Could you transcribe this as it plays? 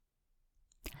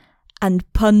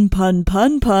and pun,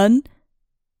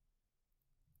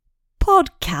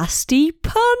 podcasty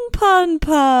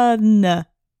pun.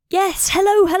 Yes,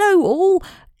 hello all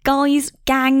guys,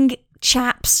 gang,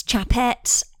 chaps,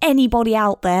 chapettes, anybody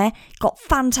out there. Got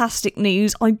fantastic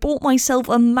news. I bought myself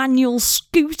a manual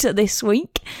scooter this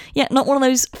week. Yeah, not one of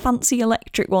those fancy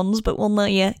electric ones, but one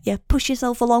that you push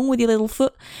yourself along with your little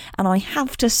foot. And I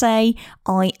have to say,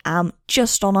 I am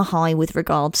just on a high with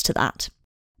regards to that.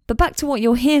 But back to what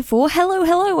you're here for.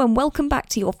 Hello, and welcome back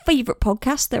to your favourite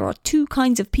podcast. There are two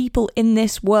kinds of people in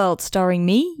this world, starring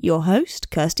me, your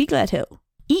host, Kirsty Gledhill.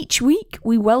 Each week,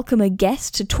 we welcome a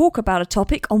guest to talk about a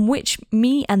topic on which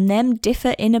me and them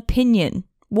differ in opinion.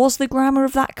 Was the grammar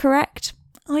of that correct?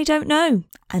 I don't know,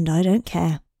 and I don't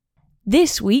care.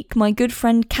 This week, my good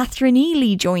friend Katherine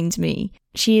Eley joins me.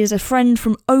 She is a friend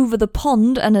from over the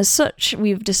pond, and as such,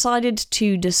 we've decided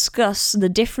to discuss the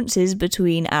differences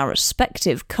between our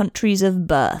respective countries of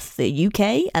birth, the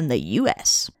UK and the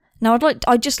US. Now,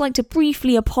 I'd just like to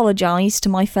briefly apologise to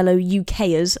my fellow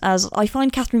UKers, as I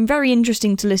find Katherine very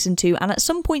interesting to listen to, and at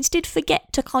some points did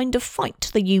forget to kind of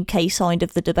fight the UK side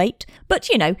of the debate. But,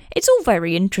 it's all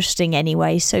very interesting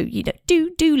anyway, so,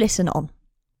 do listen on.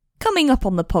 Coming up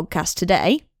on the podcast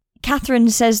today, Katherine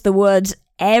says the words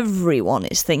everyone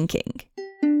is thinking.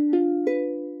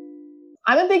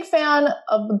 I'm a big fan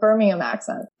of the Birmingham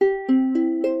accent.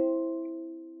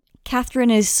 Katherine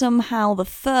is somehow the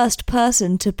first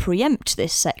person to preempt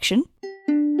this section.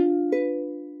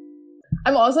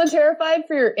 I'm also terrified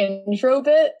for your intro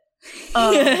bit,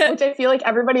 which I feel like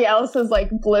everybody else is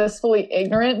like blissfully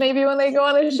ignorant maybe when they go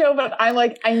on a show, but I'm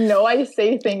like, I know I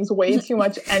say things way too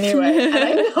much anyway, and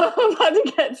I know I'm about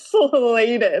to get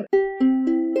slated.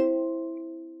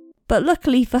 But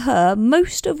luckily for her,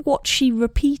 most of what she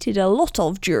repeated a lot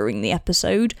of during the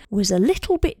episode was a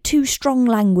little bit too strong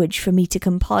language for me to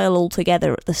compile all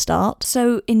together at the start.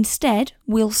 So instead,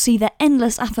 we'll see the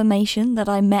endless affirmation that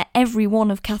I met every one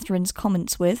of Katherine's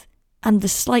comments with, and the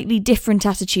slightly different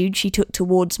attitude she took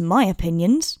towards my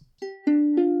opinions.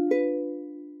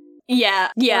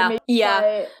 Yeah. You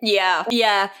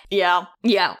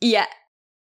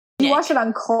watch it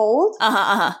on cold?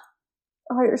 Uh-huh.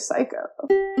 Oh, you're psycho.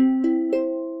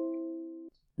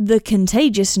 The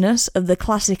contagiousness of the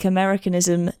classic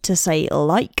Americanism to say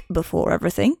like before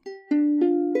everything.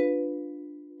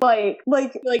 Like.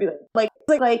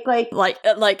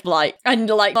 And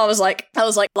like, I was like,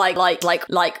 like.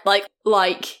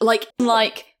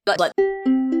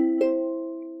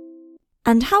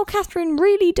 And how Katherine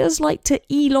really does like to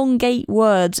elongate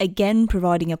words, again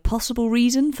providing a possible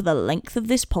reason for the length of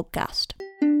this podcast.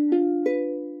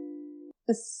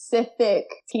 Specific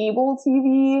cable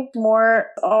TV,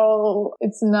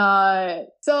 it's not.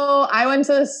 So I went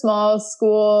to small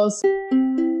schools.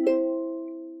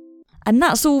 And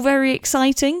that's all very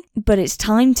exciting, but it's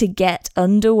time to get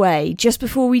underway. Just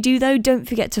before we do though, don't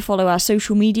forget to follow our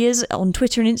social medias. On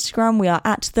Twitter and Instagram, we are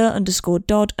at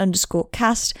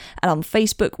 @the_dod_cast. And on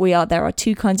Facebook, there are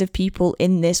two kinds of people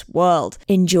in this world.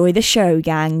 Enjoy the show,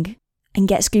 gang. And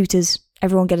get scooters.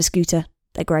 Everyone get a scooter.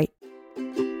 They're great.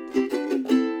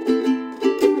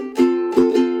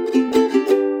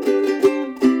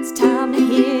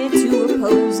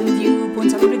 Opposing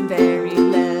viewpoints are with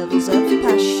varying levels of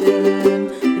passion.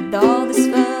 With all this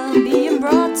fun being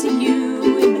brought to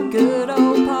you in the good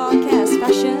old podcast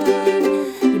fashion.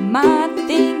 You might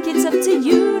think it's up to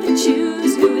you to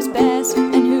choose who is best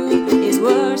and who is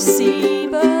worst. See,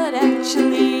 but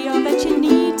actually, all that you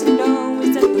need to know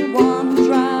is that the one who's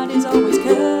right is always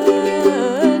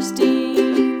Kirsty.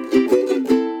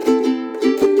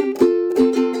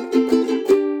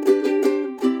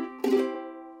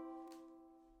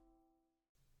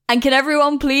 And can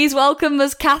everyone please welcome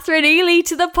Ms. Katherine Eley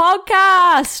to the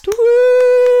podcast?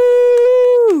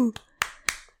 Woo!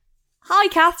 Hi,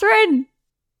 Katherine.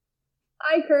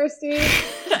 Hi, Kirsty.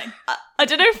 I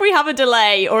don't know if we have a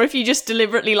delay or if you just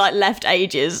deliberately left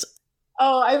ages.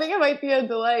 Oh, I think it might be a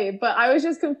delay, but I was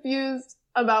just confused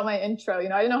about my intro. I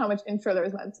didn't know how much intro there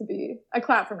was meant to be. I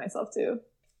clapped for myself too.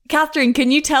 Katherine,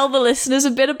 can you tell the listeners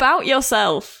a bit about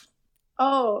yourself?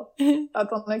 Oh,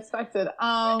 that's unexpected.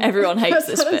 Everyone hates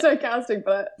this bit. Sarcastic,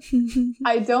 but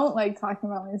I don't like talking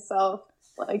about myself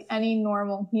like any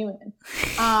normal human.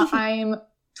 I'm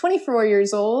 24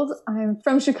 years old. I'm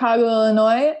from Chicago,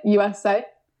 Illinois, USA.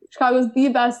 Chicago's the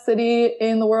best city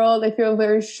in the world. I feel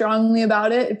very strongly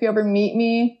about it. If you ever meet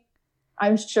me,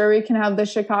 I'm sure we can have the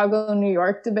Chicago, New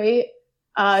York debate.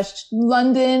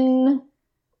 London,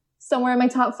 somewhere in my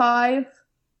top 5.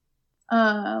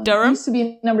 Durham used to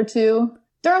be number 2.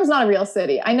 Durham's not a real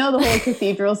city. I know the whole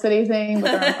cathedral city thing,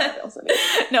 but Durham's not a real city.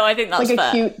 No, I think that's like fair.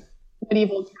 A cute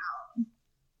medieval town.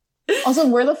 Also,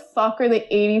 where the fuck are the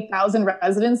 80,000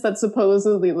 residents that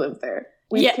supposedly live there?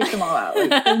 We kicked them all out.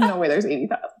 Like, there's no way there's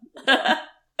 80,000.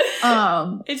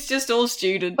 It's just all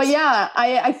students. But yeah,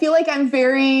 I feel like I'm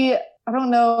very, I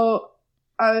don't know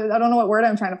what word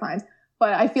I'm trying to find,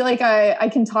 but I feel like I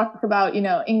can talk about,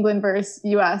 England versus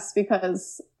US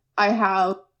because I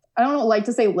don't like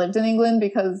to say lived in England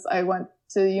because I went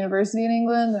to university in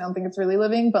England. I don't think it's really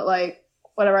living, but like,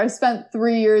 whatever. I spent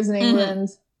 3 years in England,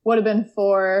 would have been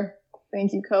 4.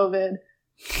 Thank you, COVID.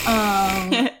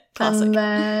 And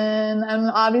then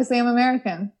obviously I'm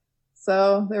American.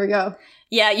 So there we go.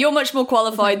 Yeah, you're much more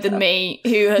qualified than me,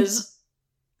 who was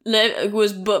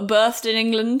birthed in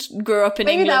England, grew up in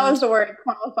England. Maybe that was the word,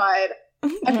 qualified.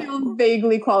 I feel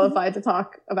vaguely qualified to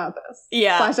talk about this.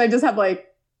 Yeah. / I just have like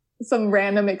some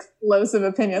random explosive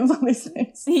opinions on these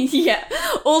things. Yeah.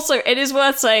 Also, it is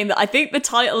worth saying that I think the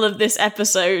title of this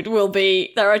episode will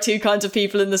be There Are Two Kinds of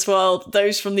People in This World,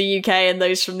 those from the UK and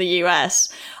those from the US.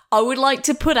 I would like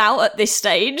to put out at this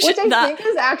stage which I think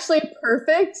is actually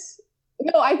perfect.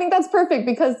 No, I think that's perfect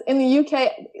because in the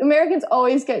UK, Americans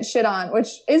always get shit on, which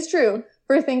is true,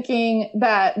 for thinking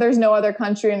that there's no other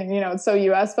country and, it's so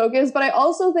US focused. But I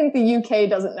also think the UK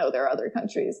doesn't know there are other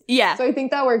countries. Yeah. So I think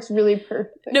that works really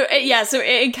perfect. No, so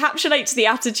it encapsulates the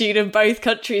attitude of both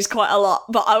countries quite a lot.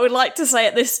 But I would like to say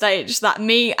at this stage that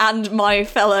me and my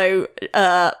fellow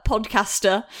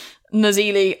podcaster,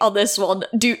 Nazili, on this one,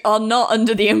 are not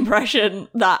under the impression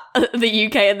that the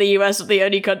UK and the US are the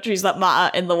only countries that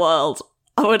matter in the world.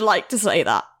 I would like to say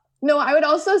that. No, I would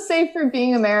also say for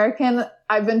being American,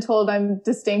 I've been told I'm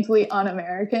distinctly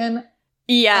un-American.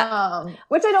 Yeah.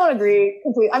 Which I don't agree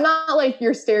completely. I'm not like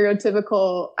your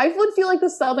stereotypical. I would feel like the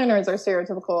Southerners are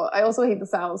stereotypical. I also hate the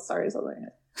South. Sorry,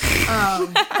 Southerners.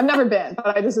 I've never been,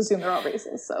 but I just assume they're all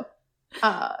racist. So,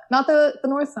 not the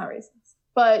North's not racist.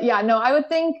 But yeah, no, I would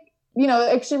think,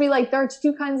 it should be like there are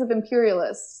two kinds of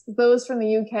imperialists, those from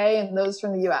the UK and those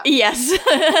from the US. Yes.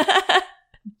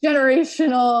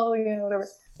 Generational, whatever.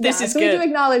 This is so good. We do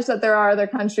acknowledge that there are other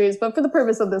countries, but for the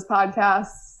purpose of this podcast,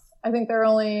 I think there are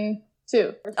only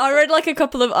 2. I read like a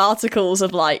couple of articles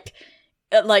of like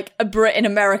a Brit in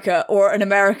America or an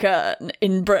America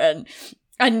in Britain,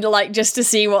 and like just to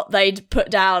see what they'd put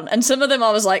down. And some of them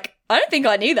I was like, I don't think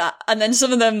I knew that. And then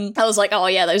some of them I was like, oh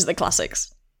yeah, those are the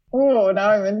classics. Oh, now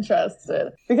I'm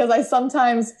interested. Because I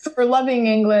sometimes, for loving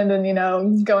England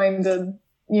and, going to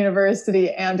university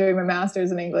and doing my master's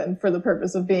in England for the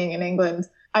purpose of being in England,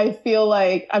 I feel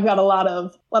like I've got a lot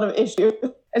of issues,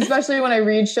 especially when I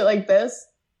read shit like this,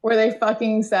 where they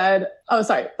fucking said,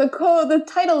 the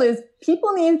title is People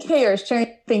in the UK are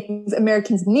sharing things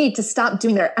Americans need to stop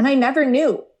doing there. And I never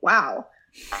knew. Wow.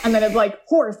 And then it's like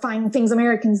horrifying things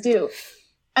Americans do.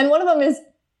 And one of them is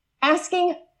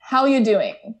asking, how you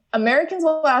doing? Americans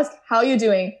will ask, how you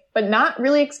doing, but not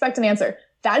really expect an answer.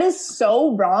 That is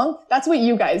so wrong. That's what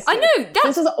you guys do. I know.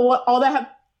 This is all that have.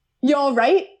 You all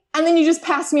right? And then you just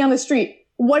pass me on the street.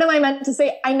 What am I meant to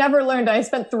say? I never learned. I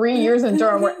spent 3 years in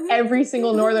Durham where every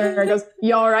single Northerner goes,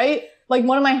 you all right? Like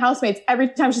one of my housemates, every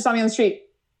time she saw me on the street,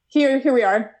 here we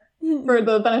are, for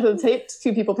the benefit of the tape,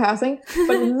 2 people passing.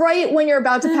 But right when you're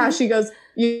about to pass, she goes,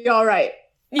 you all right?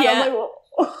 And Yeah. I'm like,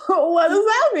 well, what does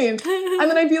that mean? And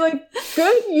then I'd be like,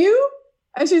 good, you?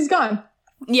 And she's gone.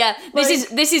 Yeah,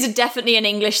 this is definitely an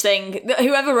English thing.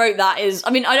 Whoever wrote that is,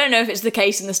 I mean, I don't know if it's the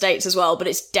case in the States as well, but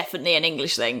it's definitely an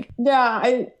English thing.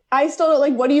 Yeah, I still don't,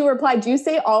 like, what do you reply? Do you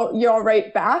say you're all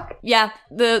right back? Yeah,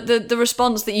 the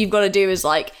response that you've got to do is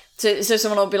like, so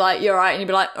someone will be like, you're all right, and you'll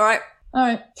be like, all right. All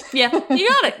right. Yeah, you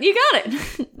got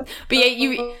it. But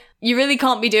yeah, you really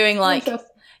can't be doing like,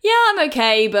 yeah, I'm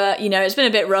okay, but, it's been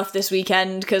a bit rough this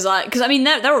weekend, because I mean,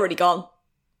 they're already gone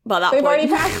by that They've point. already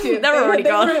passed you. They're already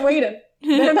gone. They weren't waiting.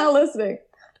 They're not listening.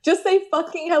 Just say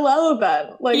fucking hello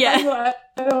then. Like, that's what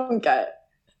I don't get.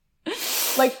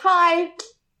 Like, hi.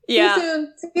 Yeah. See you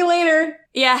soon. See you later.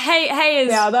 Yeah, hey is...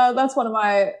 Yeah, that's one of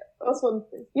my...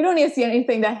 You don't need to see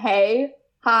anything to hey,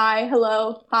 hi,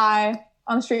 hello, hi,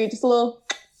 on the street. Just a little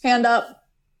hand up.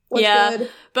 What's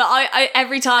good? But I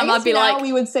every time I'd be like...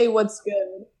 we would say what's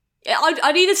good.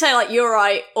 I'd either say, like, you're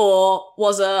right, or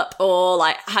what's up, or,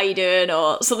 like, how you doing,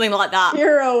 or something like that.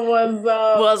 You're a what's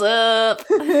up. What's up?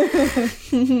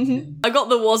 I got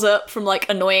the was up from, like,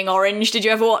 Annoying Orange. Did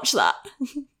you ever watch that?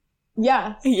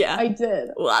 Yes. Yeah. I did.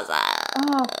 What's up?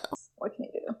 Oh, what can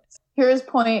you do? Here's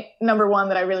point number 1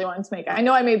 that I really wanted to make. I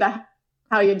know I made that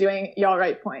how you doing, y'all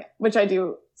right point, which I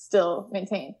do still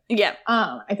maintain. Yeah.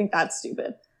 I think that's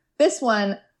stupid. This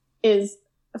one is...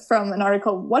 from an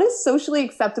article, what is socially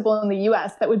acceptable in the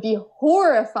US that would be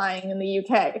horrifying in the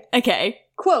UK? Okay.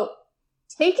 Quote,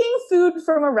 taking food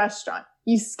from a restaurant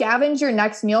you scavenge your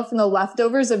next meal from the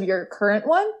leftovers of your current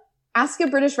one. Ask a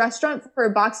British restaurant for a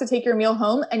box to take your meal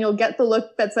home, and you'll get the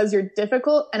look that says you're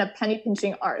difficult and a penny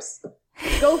pinching arse.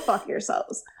 Go fuck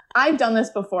yourselves. I've done this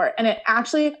before, and it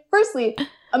actually, firstly,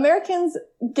 Americans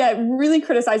get really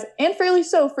criticized, and fairly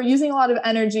so, for using a lot of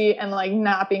energy and like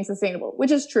not being sustainable,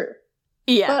 which is true.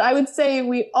 Yeah. But I would say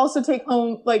we also take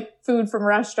home like food from a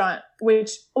restaurant,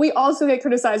 which we also get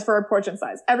criticized for our portion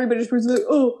size. Every British person's like,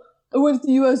 oh, I went to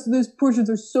the US, those portions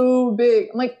are so big.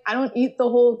 I'm like, I don't eat the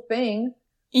whole thing.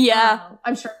 Yeah.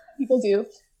 I'm sure people do,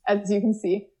 as you can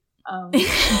see.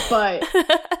 But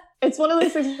it's one of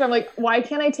those things where I'm like, why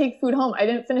can't I take food home? I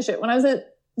didn't finish it. When I was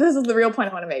at, this is the real point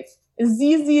I want to make,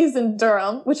 ZZ's in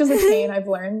Durham, which is a chain I've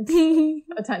learned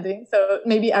attending. So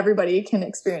maybe everybody can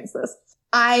experience this.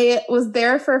 I was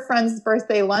there for a friend's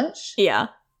birthday lunch. Yeah.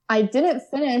 I didn't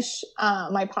finish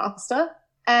my pasta,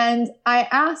 and I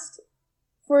asked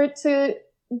for it to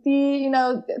be, you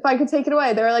know, if I could take it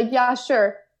away. They were like, yeah,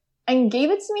 sure. And gave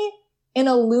it to me in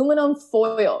aluminum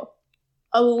foil.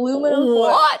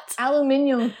 What?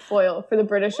 Aluminium foil for the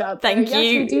British out there. Thank yes,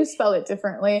 you. we do spell it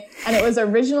differently. And it was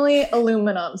originally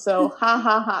aluminum. So ha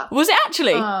ha ha. Was it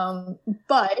actually?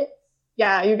 But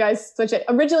yeah, you guys switch it.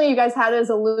 Originally, you guys had it as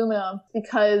aluminum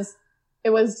because it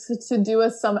was to do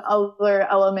with some other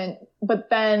element. But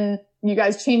then you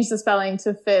guys changed the spelling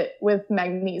to fit with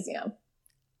magnesium.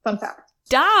 Fun fact.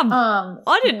 Damn.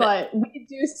 I didn't. But we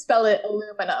do spell it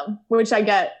aluminum, which I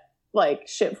get like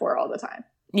shit for all the time.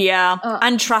 Yeah,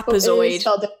 and trapezoid. It is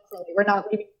spelled differently. We're not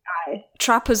leaving I.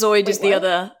 Trapezoid is the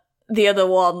other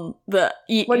one that.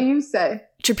 What do you say?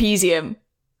 Trapezium.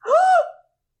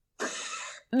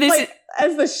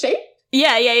 As the shape?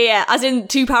 Yeah. As in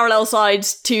 2 parallel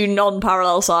sides, 2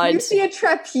 non-parallel sides. You see a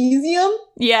trapezium?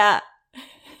 Yeah.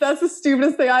 That's the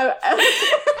stupidest thing I've ever.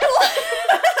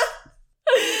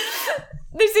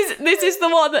 This is the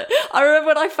one that I remember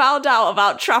when I found out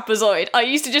about trapezoid. I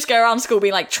used to just go around school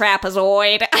being like,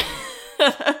 trapezoid.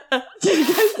 Do you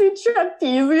guys see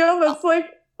trapezium? That's like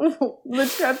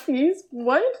the trapeze.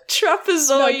 What?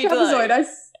 Trapezoid. No, trapezoid.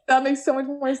 That makes so much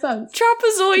more sense.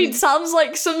 Trapezoid sounds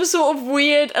like some sort of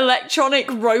weird electronic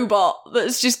robot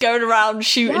that's just going around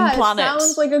shooting planets. It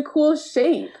sounds like a cool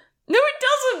shape. No,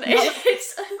 it doesn't.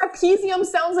 No, trapezium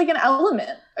sounds like an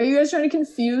element. Are you guys trying to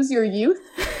confuse your youth?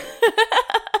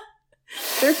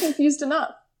 They're confused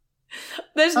enough.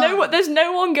 There's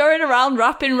no one going around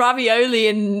wrapping ravioli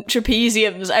in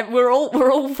trapeziums. We're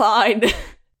all fine.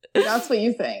 That's what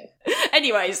you think.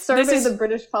 Anyways, survey the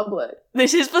British public.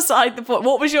 This is beside the point.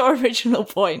 What was your original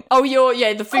point? Oh,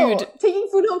 the food. Oh, taking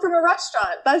food home from a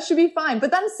restaurant. That should be fine.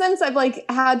 But then since I've like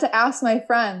had to ask my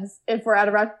friends if we're at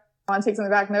a restaurant, I want to take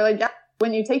something back, and they're like, yeah,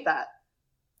 when you take that.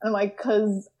 And I'm like,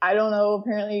 because I don't know,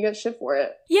 apparently you get shit for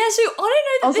it. Yeah, so I don't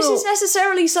know that this is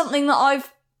necessarily something that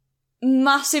I've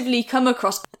massively come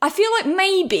across. I feel like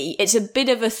maybe it's a bit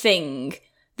of a thing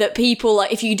that people,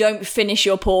 like, if you don't finish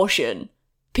your portion,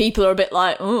 people are a bit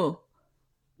like, oh,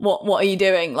 what are you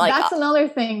doing? Like, that's another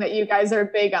thing that you guys are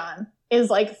big on, is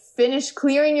like finish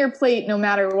clearing your plate no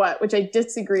matter what, which I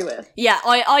disagree with. Yeah,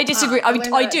 I disagree.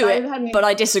 I do it, but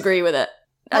I disagree with it.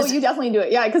 Oh, you definitely do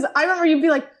it. Yeah, because I remember you'd be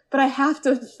like, but I have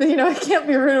to, I can't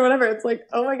be rude or whatever. It's like,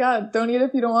 oh my God, don't eat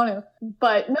if you don't want to.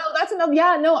 But no, that's enough.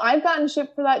 Yeah, no, I've gotten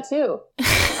shit for that too.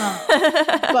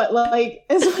 But like,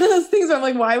 it's one of those things where I'm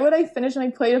like, why would I finish my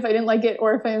plate if I didn't like it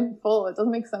or if I'm full? It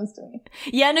doesn't make sense to me.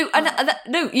 Yeah, no,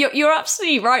 no, you're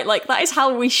absolutely right. Like, that is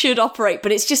how we should operate,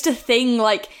 but it's just a thing,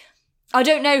 like, I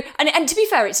don't know. And to be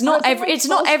fair, it's not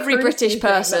every British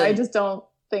person. I just don't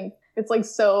think it's like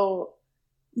so.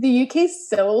 The UK's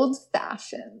so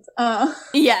old-fashioned.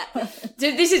 Yeah,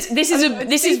 this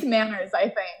is manners. I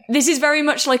think this is very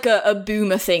much like a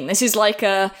boomer thing. This is like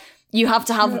you have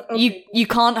to have you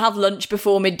can't have lunch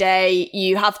before midday.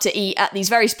 You have to eat at these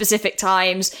very specific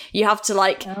times. You have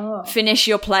to finish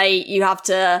your plate. You have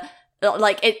to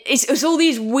like it's all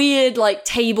these weird like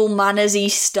table manners-y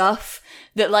stuff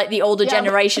that like the older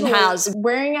generation has.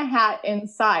 Wearing a hat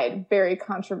inside, very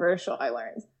controversial. I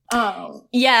learned.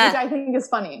 Which I think is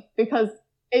funny because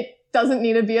it doesn't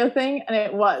need to be a thing, and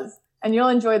it was. And you'll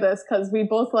enjoy this because we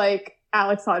both like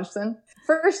Alex Hodgson.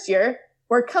 First year,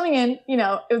 we're coming in,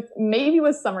 maybe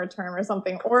was summer term or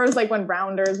something, or it was like when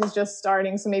Rounders was just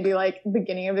starting, so maybe like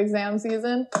beginning of exam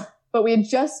season. But we had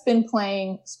just been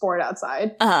playing sport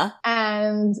outside,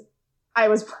 and I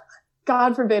was,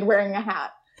 God forbid, wearing a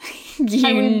hat.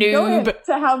 You and noob. Go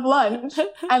to have lunch,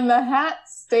 and the hat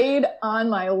stayed on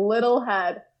my little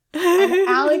head. And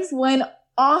Alex went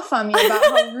off on me about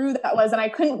how rude that was, and I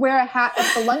couldn't wear a hat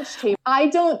at the lunch table. I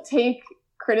don't take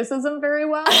criticism very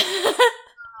well.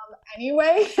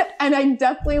 anyway. And I'm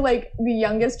definitely like the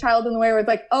youngest child in the way where it's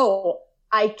like, oh,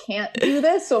 I can't do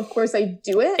this, so of course I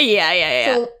do it.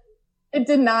 Yeah. So it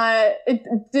did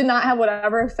not have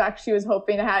whatever effect she was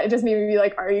hoping to have. It just made me be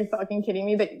like, are you fucking kidding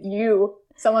me that you,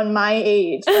 someone my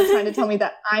age, are trying to tell me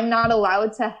that I'm not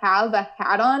allowed to have a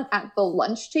hat on at the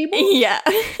lunch table? Yeah.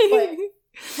 Like,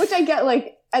 which I get,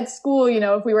 like, at school, you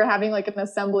know, if we were having like an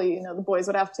assembly, you know, the boys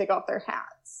would have to take off their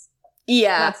hats.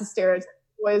 Yeah. That's a stereotype.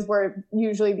 Boys were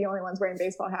usually the only ones wearing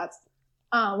baseball hats,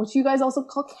 which you guys also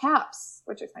call caps,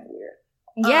 which I find weird.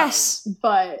 Yes.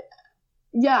 But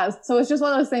yeah, so it's just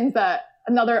one of those things that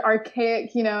another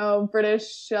archaic, you know,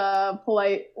 British,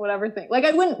 polite, whatever thing. Like,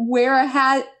 I wouldn't wear a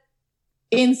hat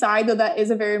inside, though that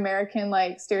is a very American,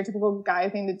 like, stereotypical guy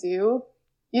thing to do.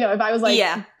 You know, if I was like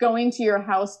going to your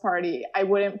house party, I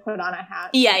wouldn't put on a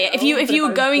hat. Yeah. If you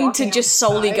were going to just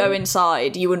solely go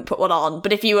inside, you wouldn't put one on.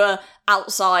 But if you were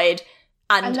outside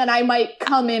and then I might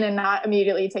come in and not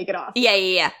immediately take it off.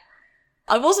 Yeah.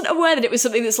 I wasn't aware that it was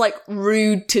something that's like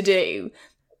rude to do.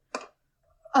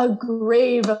 A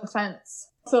grave offense.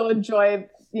 So enjoy,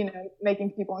 you know,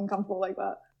 making people uncomfortable like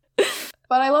that.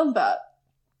 But I love that.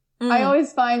 I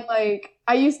always find, like,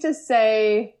 I used to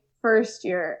say first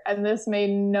year, and this made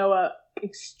Noah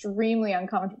extremely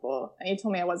uncomfortable, and he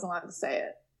told me I wasn't allowed to say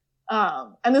it.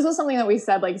 And this was something that we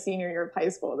said, like, senior year of high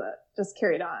school that just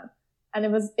carried on. And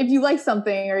it was, if you like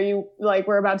something or you, like,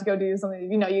 were about to go do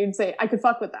something, you know, you'd say, I could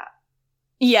fuck with that.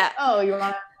 Yeah. Oh, you want to,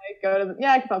 like, go to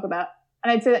I could fuck with that.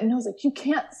 And I'd say that, and I was like, you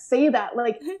can't say that.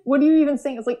 Like, what are you even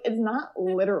saying? It's like, it's not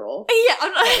literal. Yeah,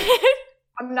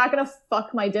 I'm not gonna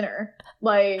fuck my dinner.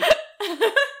 Like,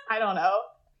 I don't know.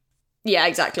 Yeah,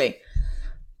 exactly.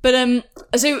 But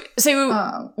so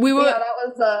we were. Yeah,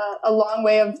 that was a long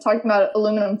way of talking about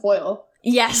aluminum foil.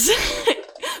 Yes,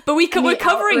 but we're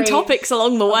covering topics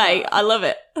along the way. I love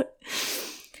it.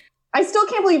 I still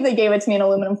can't believe they gave it to me in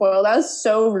aluminum foil. That was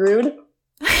so rude.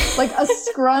 Like a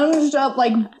scrunched up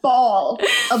like ball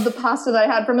of the pasta that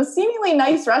I had from a seemingly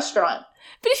nice restaurant.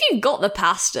 But if you've got the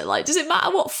pasta, like, does it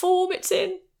matter what form it's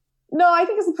in? No, I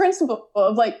think it's the principle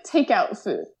of like takeout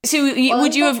food. So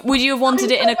would you have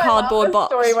wanted it in a cardboard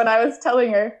box? Story when I was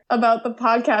telling her about the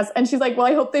podcast, and she's like, "Well,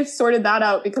 I hope they've sorted that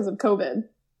out because of COVID.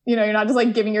 You know, you're not just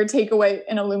like giving your takeaway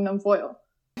in aluminum foil."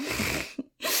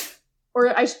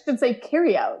 Or I should say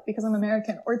carry out because I'm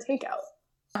American, or takeout.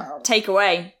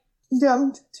 Takeaway. Yeah,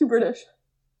 I'm too British.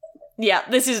 Yeah,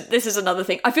 this is another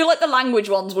thing. I feel like the language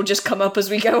ones will just come up as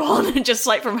we go on, just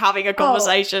like from having a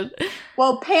conversation.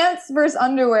 Well, pants versus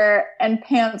underwear and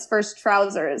pants versus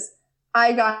trousers.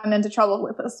 I got into trouble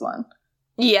with this one.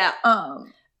 Yeah. I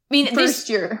mean, first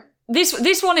year.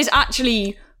 This one is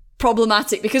actually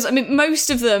problematic because, I mean, most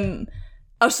of them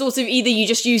are sort of either you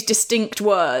just use distinct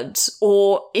words,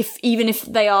 or even if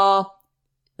they are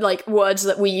like words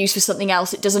that we use for something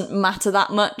else, it doesn't matter that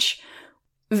much.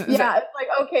 Yeah, it's like,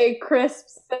 okay,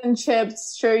 crisps and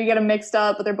chips, sure, you get them mixed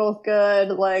up, but they're both good.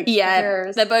 Like, yeah,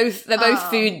 they're both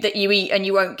food that you eat and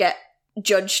you won't get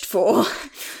judged for.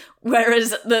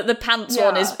 Whereas the pants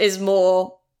one is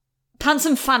more pants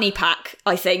and fanny pack,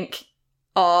 I think,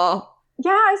 are.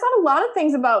 Yeah, I saw a lot of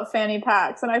things about fanny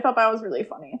packs, and I thought that was really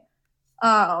funny.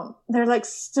 They're like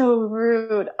so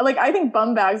rude. Like, I think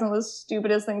bum bags are one of the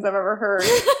stupidest things I've ever heard.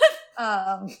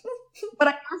 But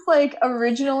I guess, like,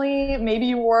 originally, maybe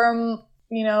you wore them,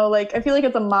 you know, like, I feel like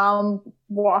it's a mom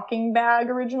walking bag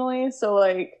originally, so,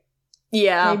 like,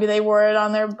 yeah, maybe they wore it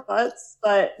on their butts,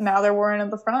 but now they're wearing it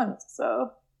at the front,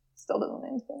 so still doesn't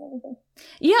mean anything.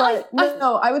 Yeah, but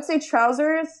no, I would say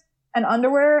trousers and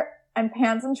underwear and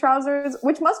pants and trousers,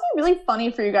 which must be really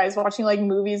funny for you guys watching, like,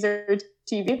 movies or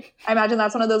TV. I imagine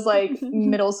that's one of those, like,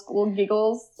 middle school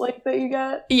giggles, like, that you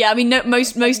get. Yeah, I mean, no,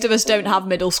 most of us don't have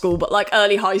middle school, but, like,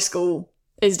 early high school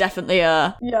is definitely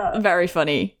very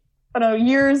funny. I don't know,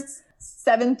 years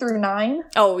 7 through 9.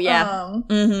 Oh, yeah.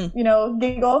 You know,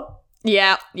 giggle.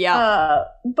 Yeah.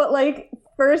 But, like,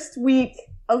 first week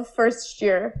of first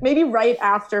year, maybe right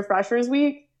after Freshers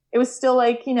Week, it was still,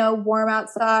 like, you know, warm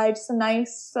outside, just a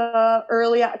nice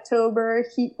early October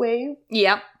heat wave.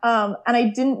 Yeah. And I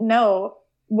didn't know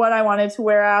what I wanted to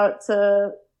wear out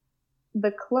to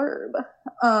the club.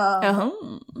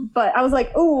 But I was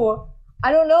like, oh,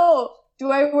 I don't know.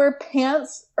 Do I wear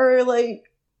pants or, like,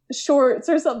 shorts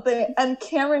or something? And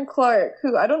Cameron Clark,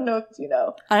 who I don't know if you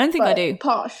know. I don't think I do.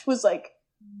 Posh was like,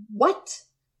 what?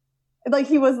 Like,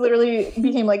 he was literally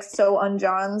became, like, so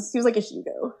un-Johns. He was like a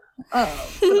Hugo. But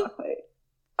not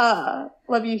quite.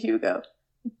 Love you, Hugo.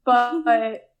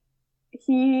 But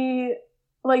he,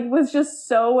 like, was just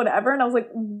so whatever, and I was like,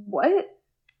 what?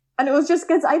 And it was just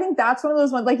because I think that's one of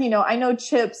those ones, like, you know, I know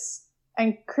chips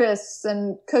and crisps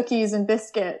and cookies and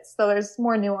biscuits. So there's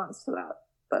more nuance to that,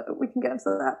 but we can get into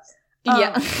that.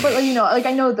 Yeah. But like, you know, like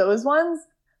I know those ones,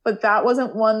 but that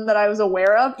wasn't one that I was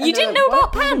aware of. You didn't know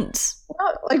about pants?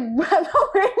 Like, I'm not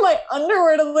wearing my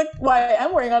underwear to the, well, I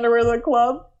am wearing underwear to the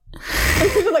club.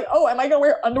 It's like, oh, am I going to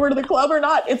wear underwear to the club or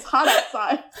not? It's hot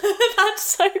outside. That's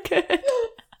so good.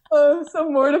 So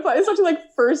mortified, especially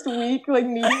like first week, like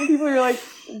meeting people, you're like,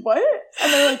 what?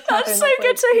 And they're like, that's so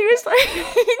good. So he was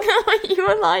like, you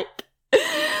were like,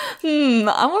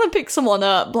 I want to pick someone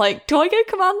up. Like, do I go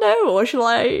commando or shall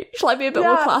I be a bit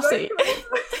more classy?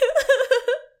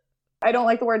 I don't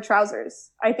like the word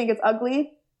trousers. I think it's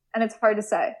ugly and it's hard to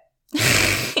say.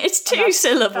 It's two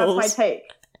syllables. That's my take.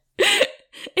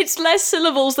 It's less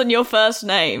syllables than your first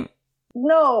name.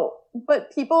 No,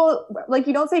 but people, like,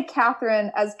 you don't say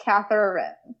Catherine as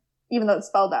Catherine, even though it's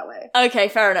spelled that way. Okay,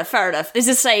 fair enough. It's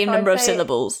the same number of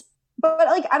syllables. But,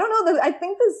 like, I don't know, I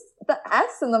think the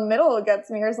S in the middle gets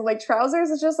me, or something. Like, trousers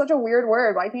is just such a weird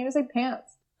word. Why can't you just say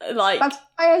pants? Like, that's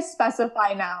why I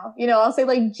specify now. You know, I'll say,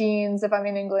 like, jeans if I'm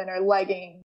in England, or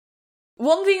leggings.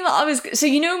 One thing that so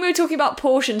you know when we were talking about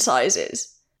portion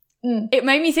sizes? It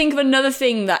made me think of another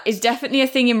thing that is definitely a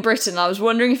thing in Britain. I was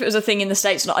wondering if it was a thing in the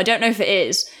States or not. I don't know if it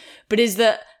is. But is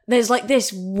that there's like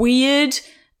this weird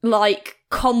like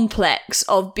complex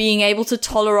of being able to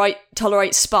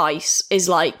tolerate spice is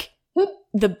like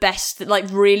the best, like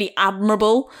really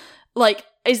admirable. Like,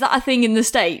 is that a thing in the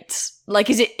States?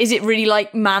 Like, is it really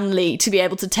like manly to be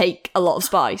able to take a lot of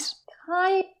spice?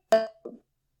 Kind of.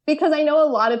 Because I know a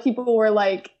lot of people were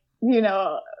like, you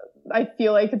know, I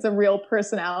feel like it's a real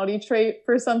personality trait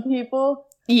for some people.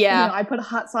 Yeah. You know, I put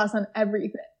hot sauce on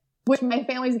everything, which my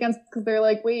family's against because they're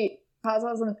like, wait, hot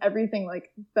sauce on everything.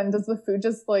 Like, then does the food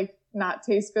just like not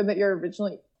taste good that you're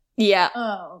originally? Yeah.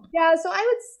 Yeah. So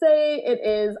I would say it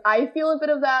is. I feel a bit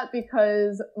of that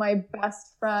because my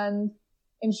best friend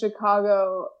in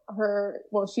Chicago,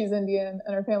 she's Indian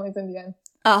and her family's Indian.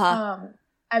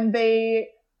 And they,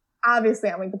 obviously,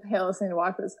 I'm like the palest thing to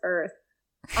walk this earth.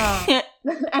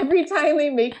 Every time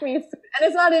they make me food, and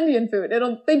it's not Indian food,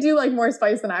 they do like more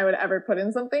spice than I would ever put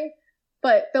in something,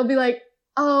 but they'll be like,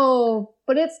 oh,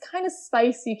 but it's kind of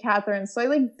spicy, Catherine, so I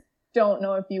like don't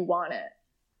know if you want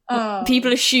it.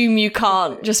 People assume you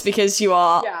can't just because you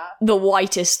are the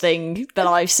whitest thing that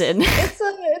I've seen. It's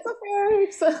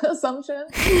a fair assumption.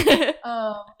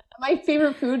 My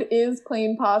favorite food is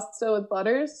plain pasta with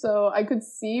butter, so I could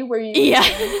see where you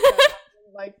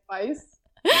like spice.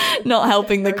 Not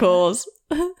helping the cause.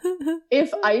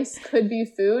 If ice could be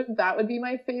food, that would be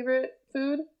my favorite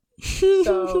food.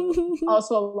 So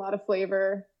also a lot of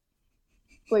flavor,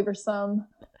 flavorful.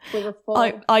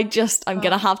 I'm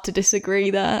gonna have to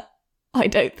disagree there. I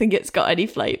don't think it's got any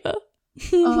flavor.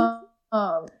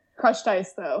 Crushed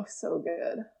ice though, so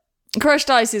good. Crushed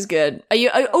ice is good. Are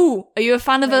you a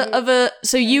fan of a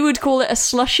so you would call it a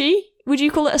slushy? Would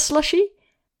you call it a slushy?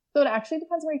 So it actually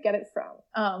depends where you get it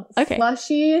from. Okay.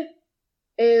 Slushy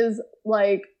is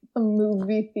like the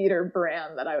movie theater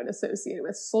brand that I would associate it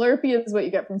with. Slurpee is what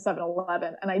you get from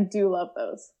 7-Eleven, and I do love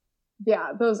those.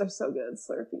 Yeah, those are so good,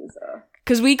 Slurpees.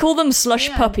 Because we call them slush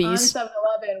puppies. On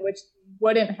 7-Eleven, which you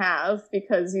wouldn't have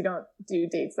because you don't do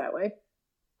dates that way.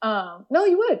 No,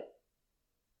 you would.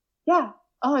 Yeah.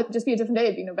 Oh, it'd just be a different day.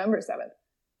 It'd be November 7th.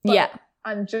 But yeah.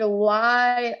 On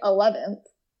July 11th,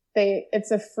 you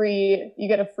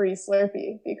get a free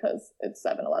Slurpee because it's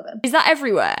 7-Eleven. Is that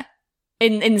everywhere?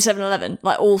 In 7-Eleven?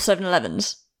 Like all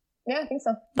 7-Elevens? Yeah, I think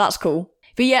so. That's cool.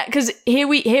 But yeah, because here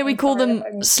we call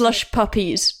them slush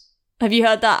puppies. Have you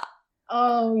heard that?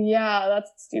 Oh yeah,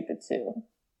 that's stupid too.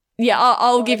 Yeah,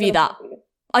 I'll give you that.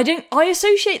 I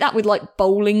associate that with like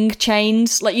bowling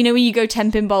chains. Like, you know, when you go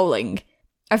temping bowling.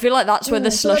 I feel like that's where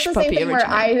the slush puppy originated. Where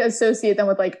I associate them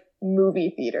with like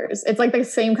movie theaters. It's like the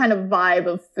same kind of vibe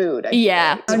of food.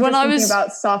 Yeah. When I was thinking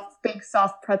about big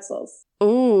soft pretzels.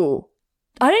 Ooh.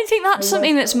 I don't think that's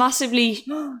something that's massively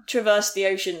traversed the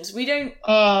oceans. We don't.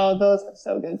 Oh, those are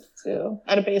so good too.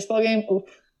 At a baseball game. Oof.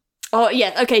 Oh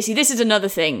yeah. Okay. See, this is another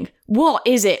thing. What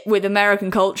is it with American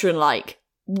culture and like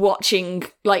watching,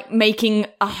 like making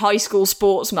a high school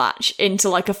sports match into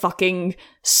like a fucking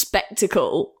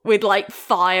spectacle with like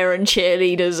fire and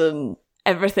cheerleaders and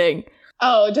everything?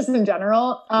 Oh, just in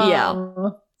general? Yeah.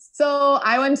 So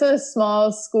I went to a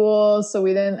small school, so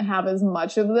we didn't have as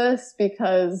much of this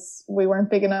because we weren't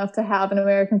big enough to have an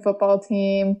American football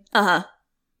team. I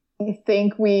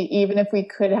think even if we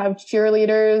could have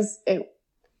cheerleaders, it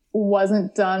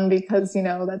wasn't done because, you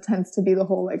know, that tends to be the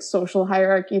whole like social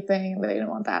hierarchy thing. They didn't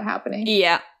want that happening.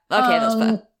 Yeah. Okay, that's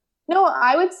fair. No,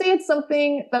 I would say it's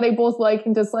something that I both like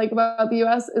and dislike about the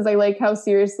US is I like how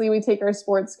seriously we take our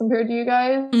sports compared to you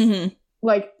guys. Mm-hmm.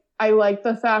 Like, I like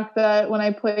the fact that when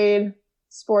I played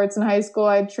sports in high school,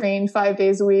 I trained 5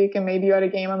 days a week and maybe you had a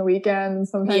game on the weekend. And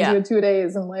sometimes you had 2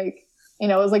 days and like, you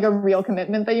know, it was like a real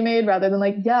commitment that you made rather than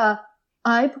like, yeah,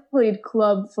 I played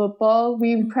club football.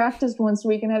 We practiced once a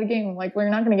week and had a game. Like, we're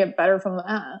not going to get better from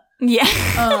that.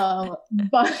 Yeah.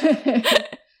 But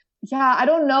yeah, I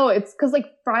don't know. It's because like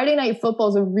Friday night football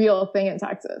is a real thing in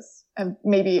Texas and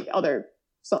maybe other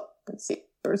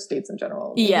states in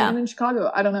general. Maybe even in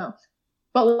Chicago. I don't know.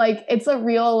 But like, it's a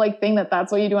real like thing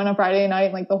that's what you do on a Friday night.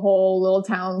 And, like the whole little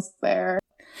town's there.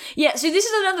 Yeah. So this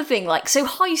is another thing. Like, so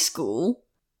high school,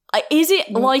 is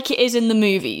it like it is in the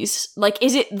movies? Like,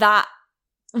 is it that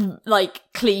like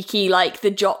cliquey, like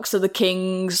the jocks are the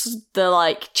kings, the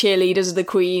like cheerleaders are the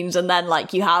queens, and then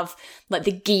like you have like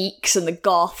the geeks and the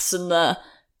goths and the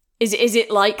is it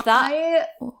like that?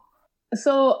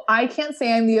 So I can't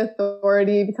say I'm the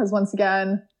authority because once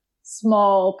again,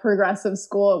 small progressive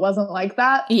school, it wasn't like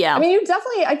that. Yeah. I mean, you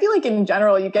definitely, I feel like in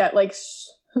general you get like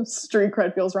street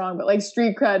cred feels wrong, but like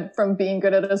street cred from being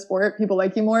good at a sport, people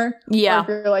like you more. Yeah. Or if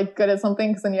you're like good at something,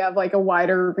 because then you have like a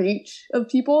wider reach of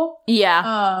people.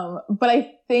 Yeah. But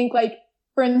I think like,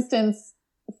 for instance,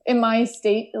 in my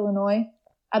state, Illinois,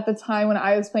 at the time when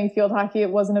I was playing field hockey,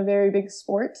 it wasn't a very big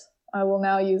sport. I will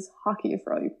now use hockey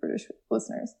for all you British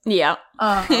listeners. Yeah.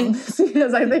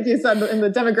 Because I think you said in the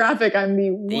demographic, I'm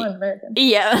the one American.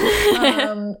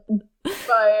 Yeah.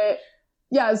 But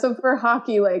yeah, so for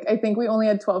hockey, like, I think we only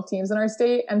had 12 teams in our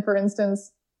state. And for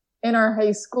instance, in our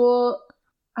high school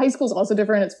is also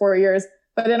different. It's 4 years.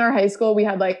 But in our high school, we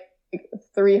had like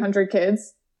 300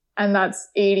 kids. And that's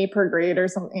 80 per grade or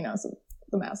something, you know, so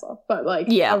the math off. But like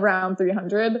around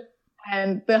 300.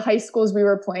 And the high schools we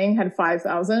were playing had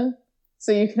 5,000.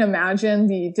 So you can imagine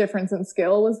the difference in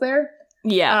skill was there.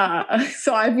 Yeah.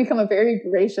 So I've become a very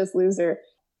gracious loser.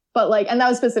 But like, and that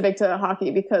was specific to hockey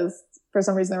because for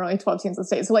some reason there were only 12 teams in the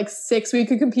state. So like 6 we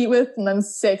could compete with, and then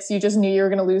 6 you just knew you were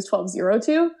going to lose 12-0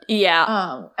 to.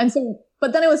 Yeah. And so,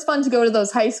 but then it was fun to go to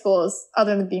those high schools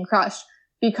other than being crushed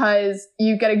because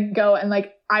you get to go and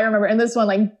like, I remember in this one,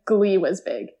 like Glee was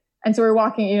big. And so we're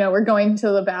walking, you know, we're going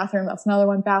to the bathroom. That's another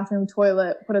one. Bathroom,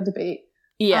 toilet, what a debate.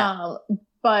 Yeah.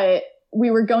 But we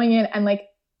were going in and like,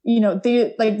 you know,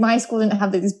 they like my school didn't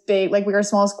have these big, like we were a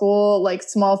small school, like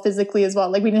small physically as well.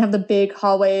 Like we didn't have the big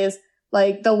hallways,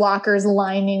 like the lockers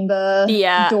lining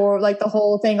the door, like the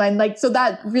whole thing. And like, so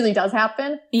that really does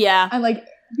happen. Yeah. And like,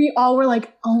 we all were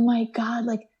like, oh my God,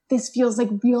 like this feels like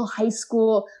real high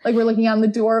school. Like we're looking on the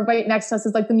door right next to us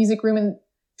is like the music room, and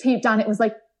taped on it was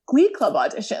like Glee Club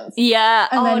auditions. Yeah.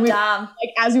 And then damn.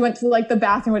 Like as we went to like the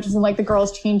bathroom, which is in like the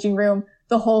girls' changing room,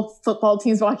 the whole football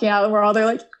team's walking out and we're all there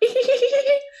like,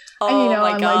 and you know,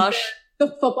 my gosh. Like,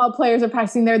 the football players are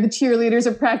practicing there. The cheerleaders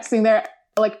are practicing there.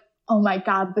 Like, oh my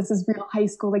God, this is real high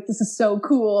school. Like, this is so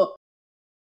cool.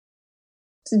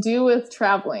 To do with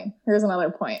traveling, here's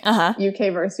another point.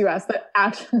 UK versus US that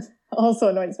actually also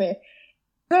annoys me. You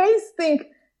guys think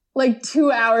like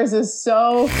 2 hours is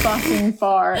so fucking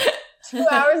far. 2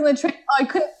 hours in the train. Oh, I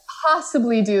couldn't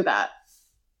possibly do that.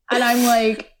 And I'm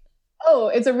like, oh,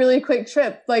 it's a really quick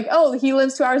trip. Like, oh, he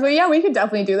lives 2 hours away. Yeah, we could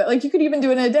definitely do that. Like, you could even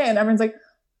do it in a day. And everyone's like,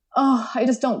 oh, I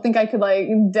just don't think I could like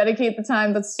dedicate the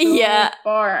time. That's so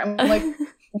far. I'm like, I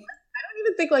don't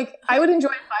even think like I would enjoy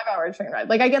a 5-hour train ride.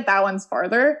 Like, I get that one's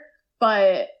farther,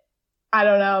 but I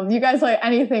don't know. You guys like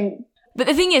anything? But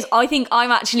the thing is, I think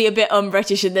I'm actually a bit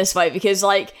un-British in this way because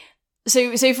like,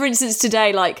 so for instance,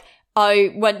 today, like,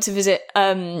 I went to visit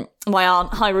my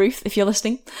aunt. Hi Ruth, if you're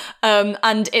listening.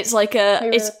 And it's like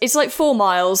it's like 4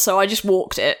 miles, so I just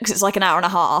walked it because it's like an hour and a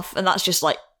half, and that's just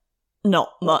like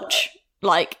not much.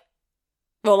 Like,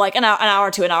 well, like an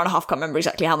hour to an hour and a half. Can't remember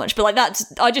exactly how much, but like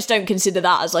that's I just don't consider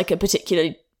that as like a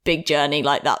particularly big journey.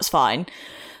 Like that's fine.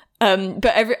 But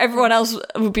everyone else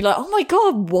would be like, oh my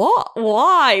God, what?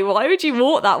 Why would you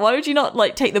walk that? Why would you not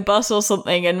like take the bus or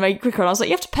something and make it quicker? And I was like,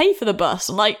 you have to pay for the bus.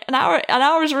 And like an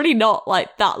hour is really not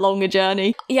like that long a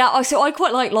journey. Yeah. So I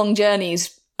quite like long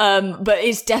journeys. But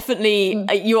it's definitely,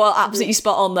 you are absolutely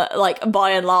spot on that like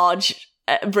by and large,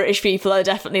 British people are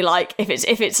definitely like, if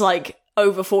it's like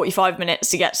over 45 minutes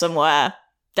to get somewhere,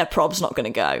 their prob's not going to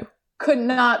go. Could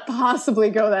not possibly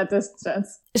go that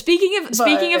distance.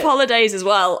 Speaking of holidays as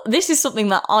well, this is something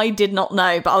that I did not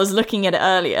know, but I was looking at it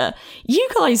earlier. You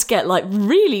guys get like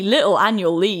really little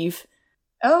annual leave.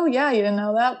 Oh yeah, you didn't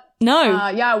know that? No.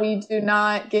 Yeah, we do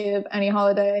not give any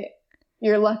holiday.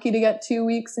 You're lucky to get 2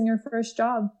 weeks in your first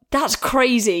job. That's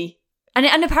crazy.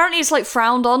 And apparently it's like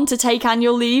frowned on to take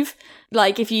annual leave.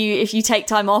 Like, if you take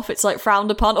time off, it's like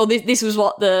frowned upon? Or this was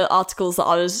what the articles that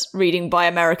I was reading by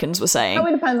Americans were saying.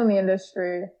 It depends on the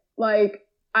industry. Like,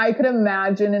 I could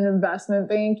imagine in investment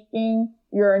banking,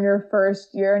 you're in your first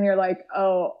year and you're like,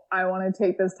 oh, I want to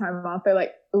take this time off. They're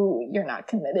like, ooh, you're not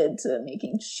committed to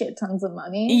making shit tons of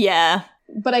money. Yeah.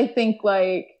 But I think,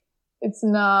 like, it's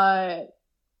not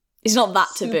that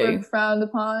taboo. Super frowned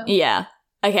upon. Yeah.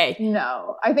 Okay.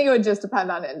 No, I think it would just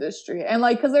depend on industry. And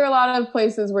like, cause there are a lot of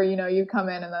places where, you come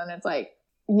in and then it's like,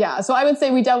 yeah. So I would say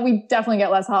we definitely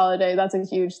get less holiday. That's a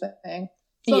huge thing.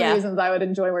 Some of the reasons I would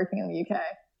enjoy working in the UK.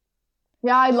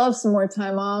 Yeah, I love some more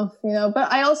time off,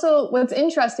 but I also, what's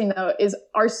interesting though, is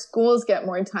our schools get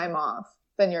more time off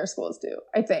than your schools do,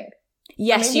 I think.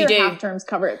 Yes, you do. Half terms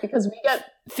cover it because we get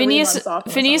Phineas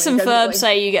and Ferb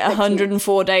say you get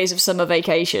 104 days of summer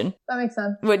vacation. That makes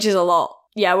sense. Which is a lot.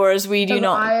 Yeah, whereas we do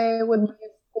not. I would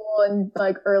leave school in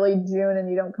like early June and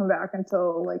you don't come back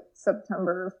until like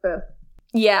September 5th.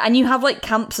 Yeah, and you have like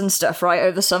camps and stuff, right,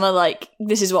 over summer. Like,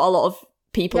 this is what a lot of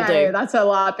people do. Yeah, that's a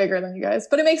lot bigger than you guys.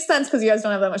 But it makes sense because you guys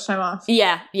don't have that much time off.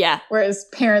 Yeah. Whereas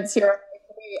parents here,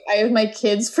 I have my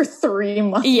kids for 3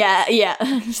 months. Yeah.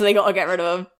 So they got to get rid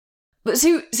of them. But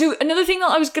so another thing that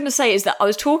I was going to say is that I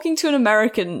was talking to an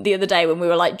American the other day when we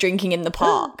were like drinking in the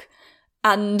park,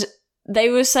 and they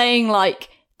were saying like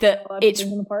that it's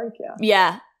in the park,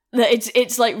 that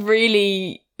it's like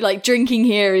really like drinking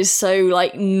here is so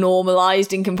like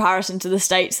normalized in comparison to the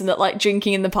States, and that like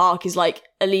drinking in the park is like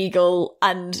illegal,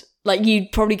 and like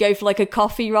you'd probably go for like a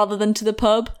coffee rather than to the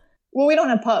pub. Well, we don't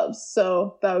have pubs,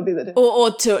 so that would be the difference.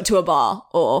 Or to a bar,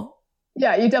 or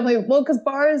yeah, you definitely because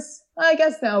bars. I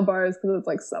guess now bars, because it's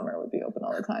like summer, would be open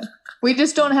all the time. We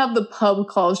just don't have the pub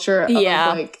culture of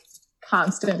like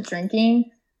constant drinking,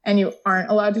 and you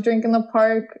aren't allowed to drink in the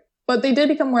park. But they did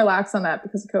become more lax on that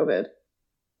because of COVID.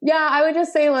 Yeah, I would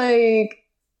just say like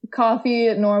coffee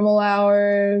at normal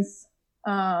hours.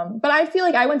 But I feel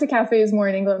like I went to cafes more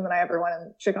in England than I ever went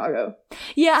in Chicago.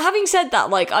 Yeah, having said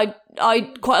that, like I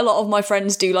quite a lot of my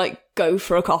friends do like go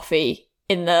for a coffee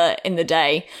in the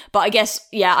day, but I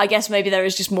guess maybe there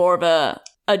is just more of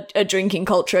a drinking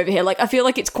culture over here. Like, I feel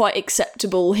like it's quite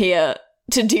acceptable here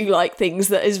to do like things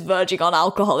that is verging on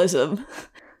alcoholism.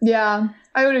 Yeah,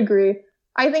 I would agree.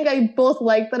 I think I both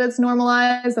like that it's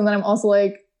normalized, and then I'm also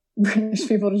like, British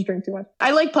people just drink too much.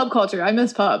 I like pub culture. I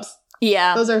miss pubs.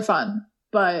 Yeah, those are fun,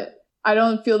 but I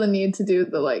don't feel the need to do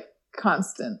the like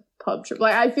constant pub trip.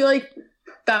 Like, I feel like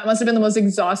that must have been the most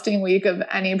exhausting week of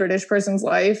any British person's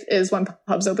life is when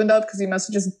pubs opened up, because you must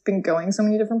have just been going so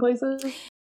many different places.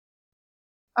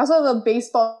 I also have a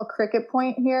baseball cricket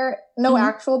point here. No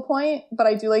actual point, but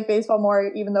I do like baseball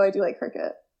more, even though I do like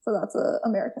cricket. So that's an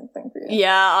American thing for you.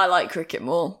 Yeah, I like cricket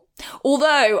more.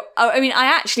 Although, I mean, I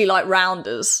actually like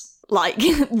rounders, like,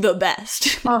 the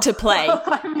best to play.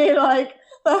 I mean, like,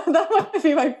 that might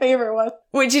be my favorite one.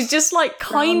 Which is just like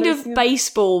kind of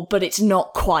baseball, but it's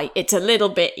not quite. It's a little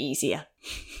bit easier.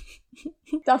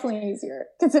 Definitely easier,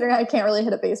 considering I can't really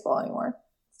hit a baseball anymore.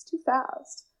 It's too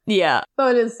fast. Yeah. So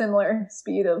it is similar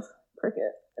speed of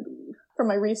cricket, I believe, from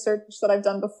my research that I've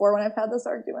done before when I've had this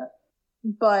argument.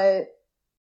 But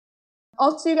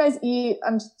also, you guys eat,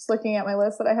 I'm just looking at my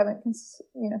list that I haven't,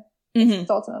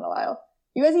 consulted in a while.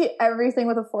 You guys eat everything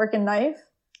with a fork and knife?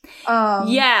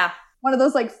 Yeah. One of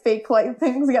those like fake light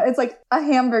things. Yeah, it's like a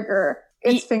hamburger.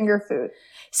 It's finger food.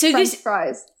 So French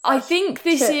fries. I think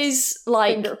this is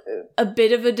like a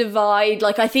bit of a divide.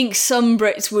 Like, I think some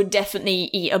Brits would definitely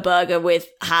eat a burger with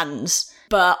hands,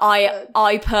 but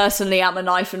I personally am a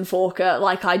knife and forker.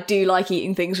 Like, I do like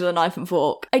eating things with a knife and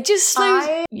fork. This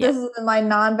is in my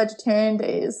non-vegetarian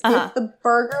days. If the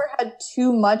burger had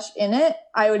too much in it,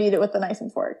 I would eat it with a knife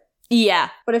and fork. Yeah.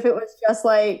 But if it was just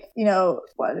like,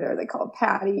 what are they called?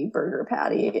 Burger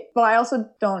patty. But I also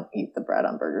don't eat the bread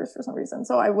on burgers for some reason.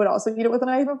 So I would also eat it with a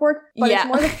knife and fork. But it's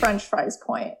more the French fries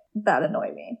point that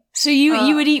annoy me. So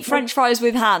you would eat French fries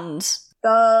with hands?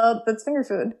 That's finger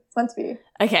food. It's meant to be.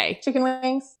 Okay. Chicken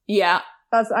wings. Yeah.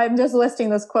 I'm just listing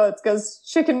those quotes because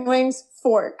chicken wings,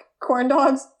 fork. Corn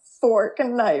dogs, fork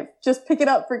and knife. Just pick it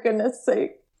up for goodness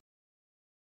sake.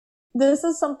 This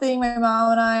is something my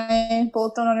mom and I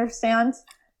both don't understand,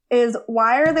 is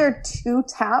why are there 2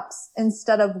 taps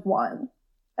instead of 1?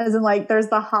 As in, like, there's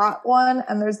the hot one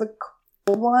and there's the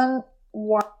cold one.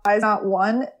 Why is not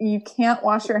 1? You can't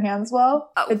wash your hands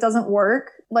well. Oh. It doesn't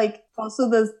work. Like, also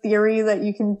the theory that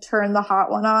you can turn the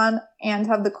hot one on and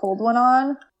have the cold one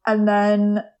on. And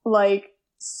then, like,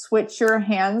 switch your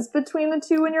hands between the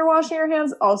two when you're washing your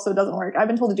hands also doesn't work. I've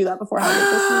been told to do that before.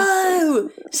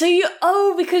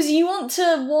 Because you want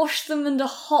to wash them under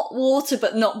hot water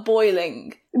but not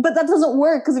boiling. But that doesn't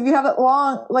work, because if you have it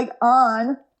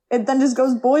on, it then just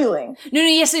goes boiling. No,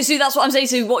 yes, so that's what I'm saying.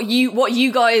 So what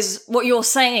you're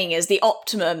saying is the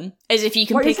optimum is if you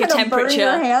can pick a temperature. Burn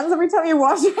your hands every time you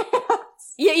wash your hands.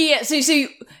 Yeah.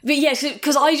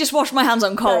 Because I just wash my hands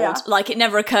on cold. Yeah. Like, it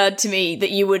never occurred to me that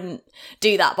you wouldn't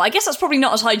do that. But I guess that's probably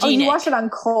not as hygienic. Oh, you wash it on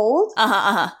cold?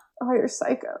 Oh, you're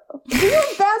psycho. Do you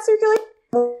have bad circulation?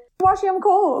 Washing them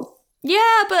cold.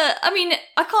 Yeah, but I mean,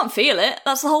 I can't feel it.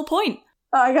 That's the whole point.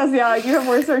 I guess, yeah, you have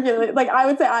worse circulation. Like, I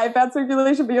would say I have bad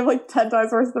circulation, but you have 10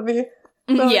 times worse than me.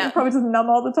 So you're probably just numb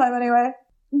all the time anyway.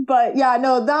 But yeah,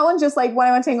 no, that one just when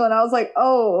I went to England, I was like,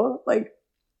 oh,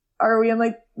 are we in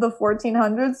the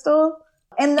 1400s still?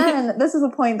 And then this is a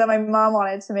point that my mom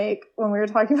wanted to make when we were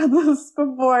talking about this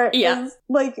before. Yeah. Is,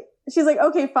 she's like,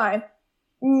 okay, fine.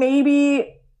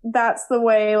 Maybe that's the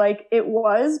way it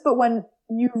was, but when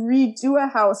you redo a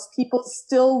house, people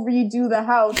still redo the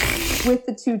house with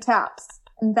the 2 taps.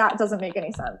 And that doesn't make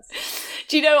any sense.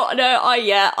 Do you know what? No,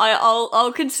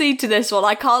 I'll concede to this one.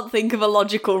 I can't think of a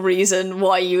logical reason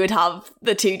why you would have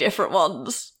the 2 different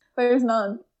ones. There's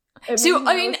none. I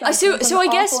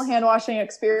guess hand washing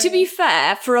experience. To be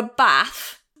fair, for a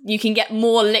bath, you can get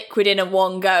more liquid in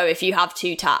one go if you have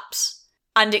 2 taps,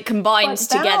 and it combines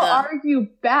together. I'll argue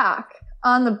back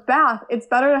on the bath. It's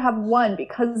better to have 1,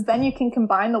 because then you can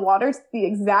combine the water to the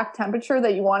exact temperature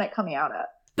that you want it coming out at.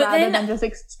 Rather than just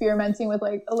experimenting with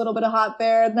a little bit of hot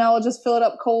there. Now I'll just fill it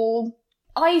up cold.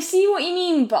 I see what you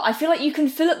mean, but I feel like you can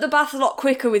fill up the bath a lot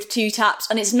quicker with 2 taps,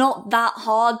 and it's not that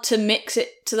hard to mix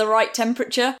it to the right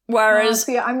temperature. Whereas,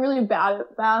 see, I'm really bad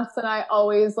at baths, and I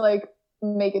always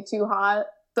make it too hot.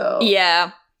 So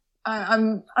yeah,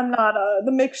 I'm not.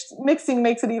 The mixing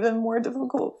makes it even more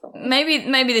difficult for me.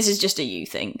 Maybe this is just a you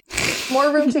thing.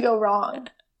 More room to go wrong.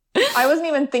 I wasn't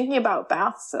even thinking about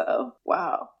baths, so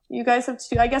wow. You guys have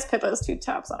 2. I guess Pippa has 2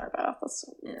 taps on her bath. That's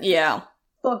so weird. Yeah.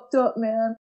 Fucked up,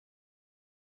 man.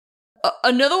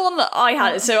 Another one that I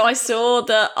had, so I saw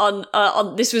that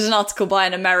on this was an article by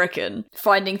an American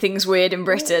finding things weird in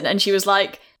Britain, and she was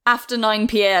like, after 9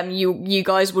 p.m, you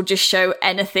guys will just show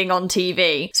anything on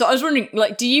TV. So I was wondering,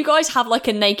 do you guys have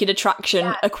a Naked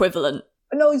Attraction equivalent?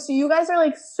 No, so you guys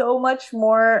are so much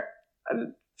more. I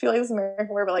feel like this is American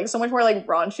word, but so much more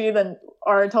raunchy than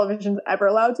our television's ever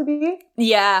allowed to be.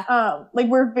 Yeah.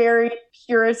 We're very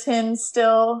Puritan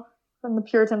still. And the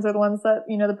Puritans are the ones that,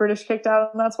 the British kicked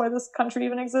out, and that's why this country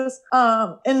even exists.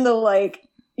 In the,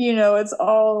 it's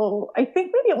all, I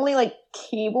think maybe only,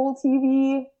 cable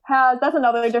TV has, that's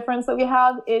another difference that we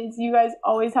have, is you guys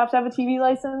always have to have a TV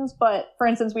license, but, for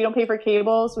instance, we don't pay for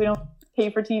cable, so we don't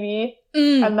pay for TV,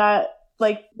 and that,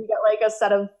 we get, a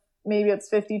set of, maybe it's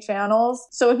 50 channels.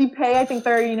 So if you pay, I think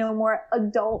there are, more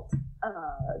adult,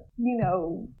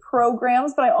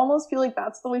 programs, but I almost feel like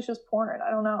that's the way it's just porn.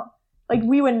 I don't know.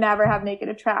 We would never have Naked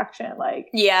Attraction,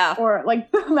 yeah, or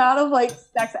the amount of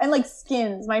sex and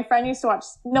Skins. My friend used to watch.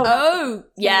 No, oh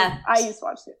yeah, I used to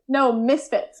watch it. No,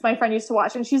 Misfits. My friend used to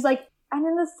watch, and she's like, and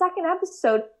in the second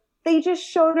episode, they just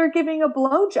showed her giving a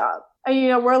blowjob,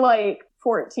 and we're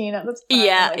 14 at the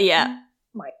time. Yeah.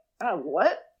 My God,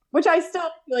 what? Which I still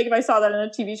feel if I saw that in a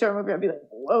TV show or movie, I'd be like,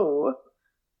 whoa.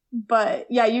 But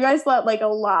yeah, you guys let a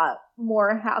lot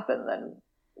more happen than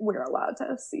we're allowed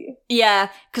to see. Yeah,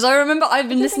 because I remember I've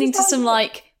been listening to some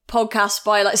podcasts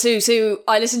by so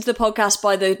I listened to the podcast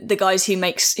by the guys who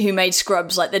made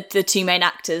Scrubs, the 2 main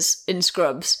actors in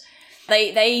Scrubs.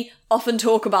 They often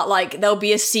talk about there'll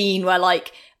be a scene where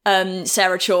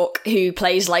Sarah Chalke, who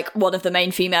plays one of the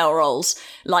main female roles,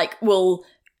 will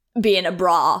be in a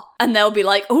bra, and they'll be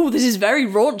like, oh, this is very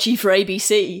raunchy for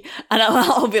ABC, and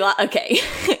I'll be like, okay.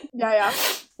 Yeah,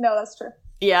 no, that's true.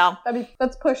 Yeah.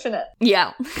 That's pushing it.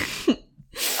 Yeah.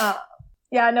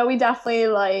 Yeah, no, we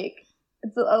definitely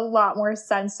it's a lot more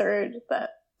censored than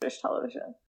British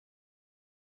television.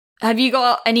 Have you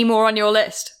got any more on your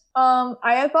list?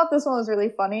 I thought this one was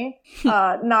really funny.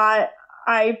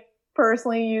 I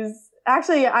personally use,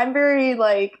 actually, I'm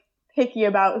very picky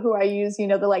about who I use,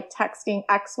 the texting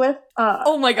X with.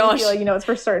 Oh my gosh. I feel it's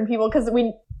for certain people, because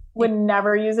we would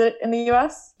never use it in the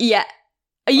US. Yeah.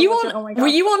 Were you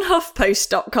on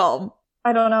HuffPost.com?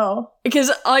 I don't know.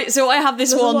 Because I have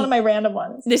this one. This is one of my random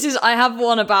ones. I have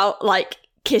one about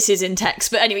kisses in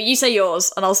text. But anyway, you say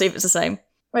yours and I'll see if it's the same.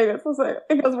 Wait, it's the same.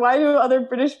 Because why do other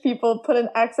British people put an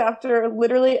X after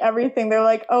literally everything? They're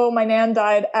like, oh, my nan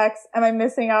died, X, am I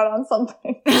missing out on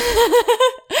something?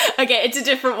 Okay, it's a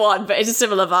different one, but it's a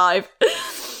similar vibe.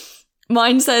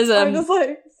 Mine says, I'm just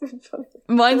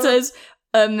Mine says,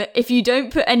 if you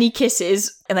don't put any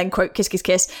kisses, and then quote kiss kiss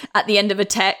kiss, at the end of a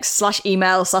text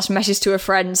 /email /message to a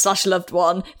friend /loved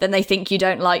one, then they think you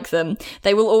don't like them.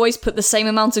 They will always put the same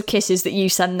amount of kisses that you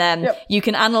send them. Yep. You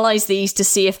can analyze these to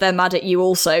see if they're mad at you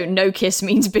also. No kiss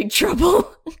means big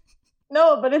trouble.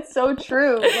 No, but it's so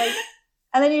true. Like,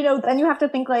 and then, then you have to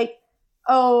think like,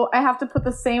 oh, I have to put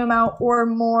the same amount or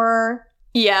more.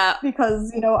 Yeah.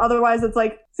 Because, otherwise it's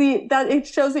like, see, that it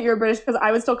shows that you're British, because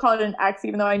I would still call it an X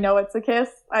even though I know it's a kiss.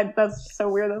 That's so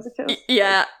weird as a kiss.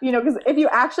 Yeah. Because if you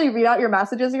actually read out your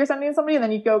messages you're sending to somebody and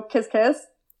then you go kiss kiss,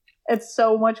 it's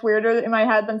so much weirder in my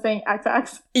head than saying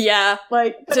XX. Yeah.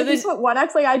 Like, but so if you put one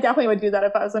X, like, I definitely would do that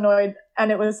if I was annoyed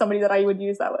and it was somebody that I would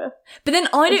use that with. But then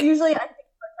it's usually I think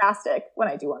sarcastic when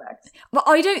I do one X. But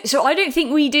I don't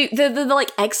think we do the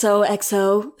like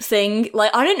XOXO thing.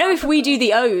 Like, I don't know if we do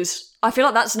the O's. I feel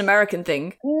like that's an American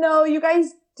thing. No, you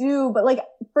guys do. But like,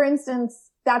 for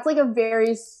instance, that's like a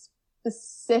very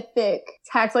specific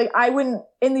text. Like, I wouldn't,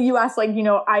 in the US, like,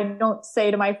 I don't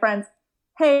say to my friends,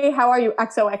 hey, how are you?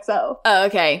 XOXO. Oh,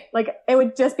 okay. Like, it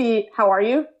would just be, how are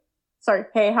you? Sorry,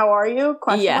 hey, how are you?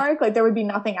 Question mark. Like, there would be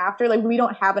nothing after. Like, we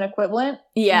don't have an equivalent.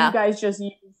 Yeah. You guys just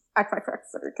use XXX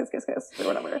or kiss kiss kiss or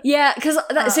whatever. Yeah, because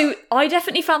so I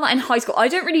definitely found that in high school. I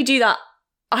don't really do that.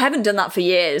 I haven't done that for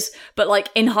years, but like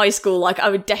in high school, like I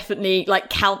would definitely like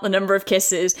count the number of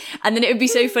kisses. And then it would be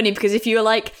so funny because if you were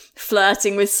like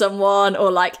flirting with someone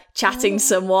or like chatting to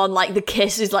someone, like the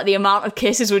kisses, like the amount of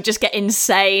kisses would just get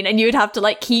insane. And you would have to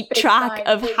like keep track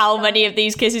of how many of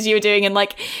these kisses you were doing. And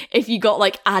like if you got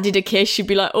like added a kiss, you'd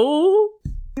be like, oh,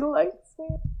 he likes me.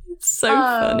 It's so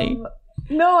funny.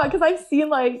 No, because I've seen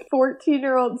like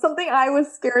 14-year-olds, something I was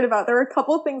scared about. There were a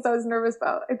couple of things I was nervous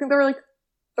about. I think there were like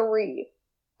 3.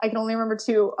 I can only remember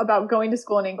 2 about going to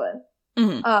school in England.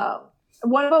 Mm-hmm.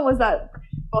 One of them was that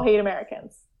people hate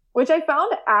Americans, which I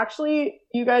found actually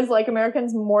you guys like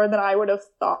Americans more than I would have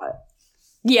thought.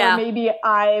 Yeah. Or maybe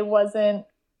I wasn't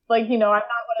like, I'm not one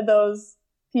of those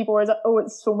people where it's like, oh,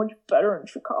 it's so much better in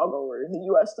Chicago or in the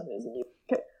US than it is in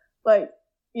the UK. Like,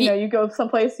 you go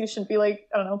someplace, you shouldn't be like,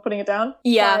 I don't know, putting it down.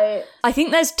 Yeah. But, I think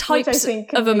there's types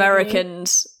of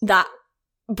Americans that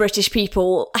British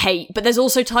people hate, but there's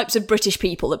also types of British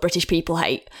people that British people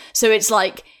hate. So it's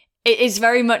like, it is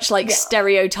very much like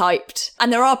stereotyped.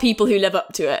 And there are people who live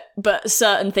up to it, but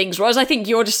certain things, whereas I think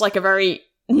you're just like a very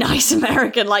nice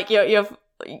American. Like you're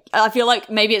I feel like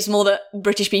maybe it's more that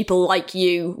British people like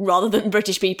you rather than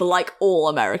British people like all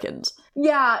Americans.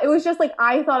 Yeah, it was just like,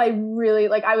 I thought I really,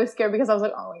 like, I was scared because I was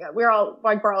like, oh my God, we're all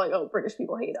like, oh, British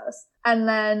people hate us. And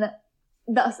then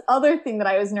the other thing that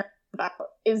I was nervous about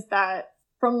is that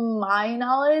from my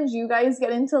knowledge, you guys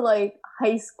get into like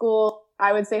high school.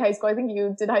 I would say high school. I think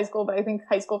you did high school, but I think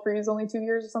high school for you is only 2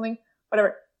 years or something.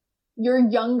 Whatever. Your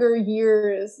younger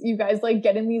years, you guys like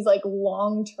get in these like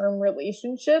long-term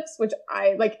relationships, which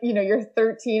I like, you're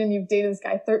 13 and you've dated this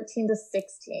guy 13 to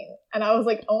 16. And I was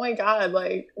like, oh my God,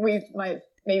 like maybe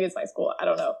it's my school. I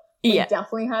don't know. We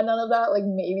definitely had none of that. Like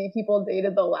maybe people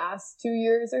dated the last 2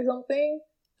 years or something.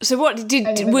 So what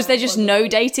was there just no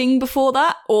dating before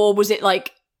that? Or was it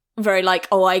like very like,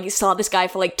 oh, I saw this guy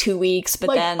for like 2 weeks, but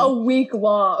like then a week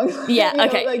long. Yeah.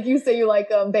 Okay. Like you say you like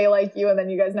them, they like you, and then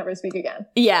you guys never speak again.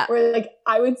 Yeah. Where like,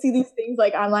 I would see these things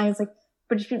like online. It's like,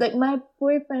 but she's like, my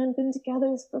boyfriend had been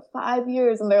together for 5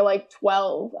 years and they're like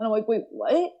 12. And I'm like, wait,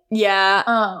 what? Yeah.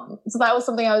 So that was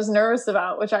something I was nervous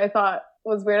about, which I thought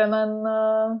was weird. And then,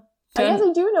 I guess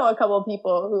I do know a couple of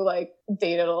people who like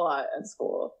dated a lot at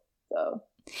school. So.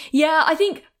 Yeah, I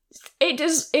think it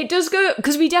does go,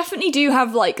 because we definitely do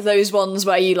have like those ones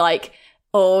where you like,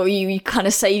 or you kind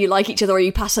of say you like each other, or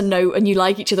you pass a note and you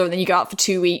like each other and then you go out for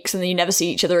 2 weeks and then you never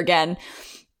see each other again.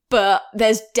 But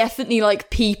there's definitely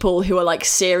like people who are like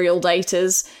serial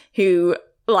daters who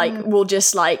like will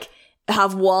just like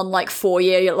have one like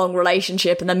 4-year long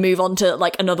relationship and then move on to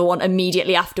like another one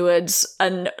immediately afterwards,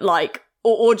 and like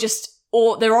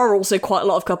or there are also quite a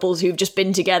lot of couples who've just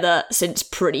been together since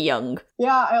pretty young.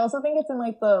 Yeah, I also think it's in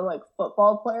like the like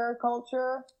football player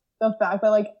culture. The fact that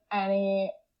like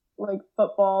any like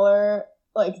footballer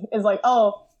like is like,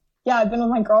 oh yeah, I've been with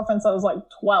my girlfriend since I was like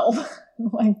 12.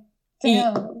 Like,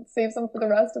 damn, save some for the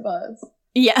rest of us.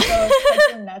 Yeah. So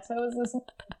Neto is listening,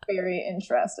 very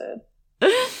interested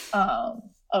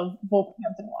of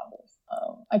Wolverhampton Wanderers.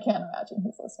 I can't imagine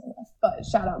he's listening to this, but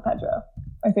shout out Pedro,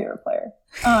 my favorite player.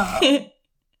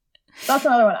 That's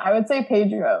another one. I would say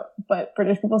Pedro, but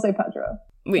British people say Pedro.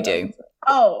 We do.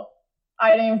 Oh,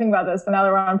 I didn't even think about this, but now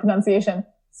that we're on pronunciation,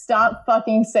 stop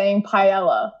fucking saying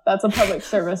paella. That's a public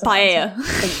service. Paella.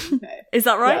 Is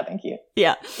that right? Yeah, thank you.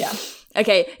 Yeah. Yeah.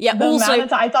 Okay. Yeah.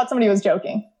 I thought somebody was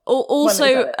joking.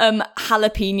 Also,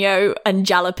 jalapeno and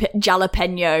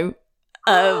jalapeno.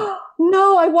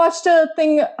 No, I watched a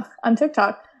thing on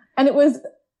TikTok, and it was,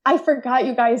 I forgot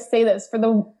you guys say this for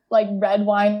the like red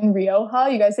wine Rioja.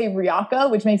 You guys say Rioja,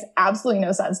 which makes absolutely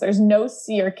no sense. There's no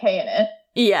C or K in it.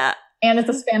 Yeah. And it's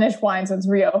a Spanish wine, so it's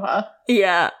Rioja.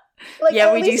 Yeah. Like,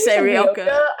 yeah, we do say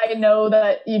Rioja. I know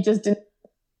that you just didn't,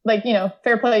 like, you know,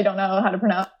 fair play, you don't know how to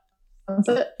pronounce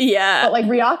it. Yeah. But like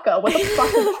Rioja, what the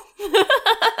fuck?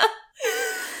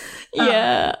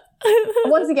 Yeah.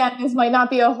 Once again, this might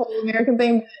not be a whole American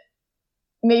thing.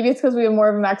 Maybe it's because we have more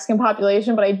of a Mexican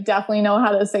population, but I definitely know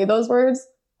how to say those words.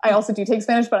 I also do take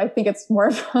Spanish, but I think it's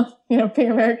more from, you know, being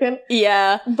American.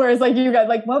 Yeah. Whereas like you guys,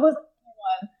 like, what was the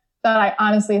one that I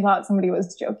honestly thought somebody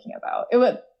was joking about?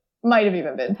 Might have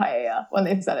even been paella when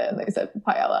they said it, and they said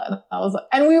paella, and I was like,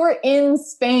 and we were in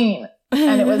Spain,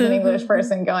 and it was an English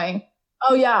person going,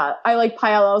 "Oh yeah, I like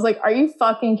paella." I was like, "Are you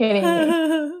fucking kidding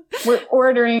me? We're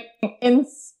ordering in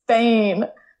Spain."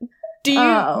 Do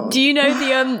you know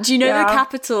the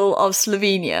capital of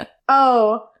Slovenia?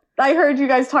 Oh, I heard you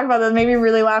guys talk about that. It made me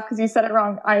really laugh because you said it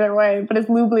wrong either way, but it's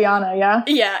Ljubljana, yeah?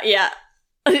 Yeah.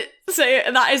 So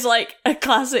that is like a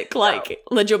classic, like,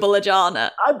 La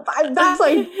Ljubljana. That's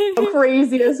like the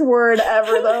craziest word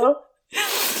ever, though.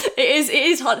 It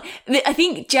is hard. I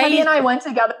think Jenny and I went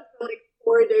together for like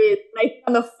 4 days, and I think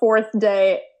on the 4th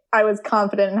day, I was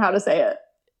confident in how to say it.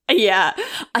 Yeah,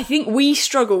 I think we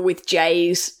struggle with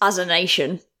J's as a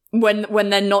nation when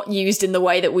they're not used in the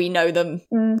way that we know them.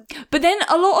 But then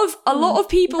a lot of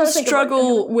people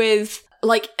struggle with,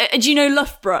 like, do you know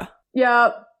Loughborough?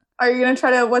 Yeah. Are you gonna try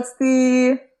to? What's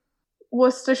the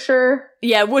Worcestershire?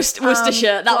 Yeah,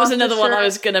 Worcestershire. That was another one I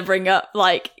was gonna bring up.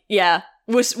 Like, yeah,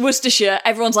 Worcestershire.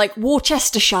 Everyone's like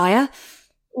Worcestershire.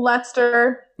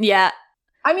 Leicester. Yeah.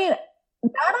 I mean,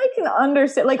 that I can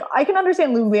understand. Like, I can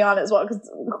understand Ljubljana as well, because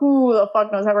who the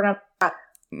fuck knows how we're gonna that.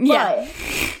 Yeah.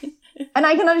 And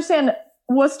I can understand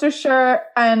Worcestershire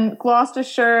and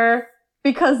Gloucestershire,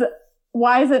 because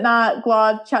why is it not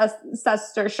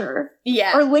Gloucestershire?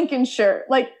 Yeah. Or Lincolnshire?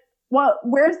 Like, what?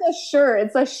 Where's the shire?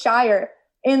 It's a shire.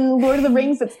 In Lord of the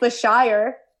Rings, it's the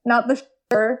Shire, not the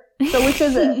shire. So which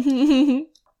is it?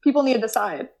 People need to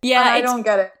decide. Yeah. I don't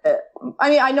get it. I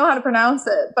mean, I know how to pronounce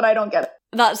it, but I don't get it.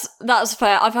 That's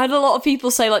fair. I've had a lot of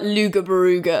people say, like, Luga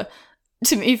Baruga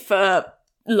to me for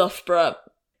Loughborough.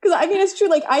 Because, I mean, it's true.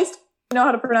 Like, I still know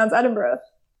how to pronounce Edinburgh.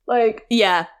 Like,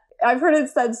 yeah. I've heard it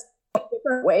said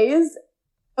different ways.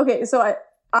 Okay, so I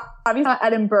obviously not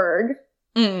Edinburgh.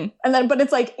 And then, but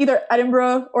it's like either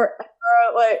Edinburgh or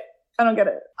Edinburgh. Like, I don't get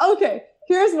it. Okay,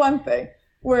 here's one thing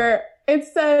where it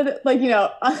said, like, you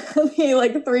know, the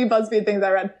like 3 BuzzFeed things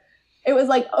I read. It was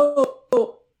like,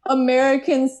 oh,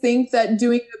 Americans think that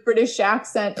doing a British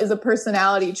accent is a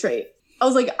personality trait. I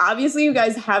was like, obviously you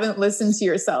guys haven't listened to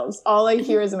yourselves. All I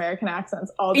hear is American accents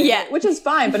all day. Yeah. Which is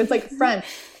fine, but it's like French.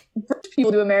 British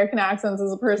people do American accents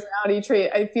as a personality trait,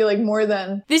 I feel like, more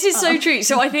than... This is so true.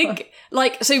 So I think,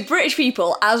 like, so British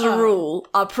people, as a rule,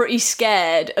 are pretty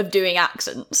scared of doing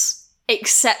accents,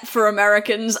 except for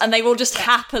Americans, and they will just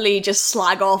happily just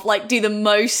slag off, like, do the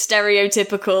most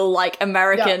stereotypical, like,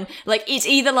 American... Yeah. Like, it's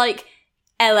either, like,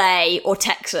 LA or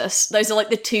Texas. Those are, like,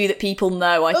 the 2 that people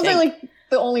know, I think. Those are, like,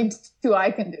 the only 2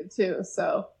 I can do, too,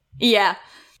 so... Yeah.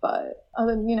 But,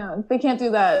 you know, they can't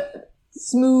do that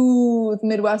smooth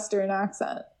Midwestern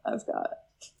accent I've got.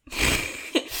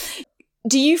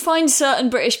 Do you find certain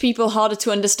British people harder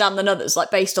to understand than others, like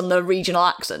based on the regional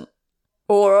accent?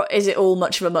 Or is it all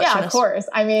much of a muchness? Yeah, of course.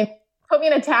 I mean, put me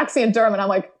in a taxi in Durham and I'm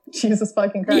like, Jesus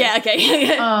fucking Christ. Yeah,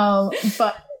 okay.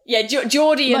 But... Yeah,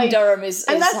 Geordie and Durham is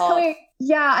and that's hard.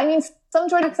 Yeah, I mean, some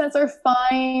Geordie accents are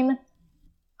fine.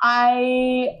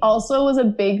 I also was a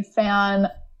big fan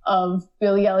of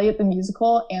Billy Elliot, the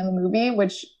musical, and the movie,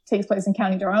 which takes place in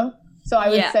County Durham. So I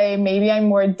would say maybe I'm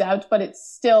more adept, but it's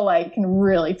still, like, can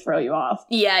really throw you off.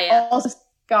 Yeah. Also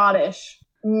Scottish.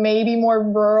 Maybe more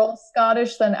rural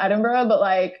Scottish than Edinburgh, but,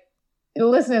 like,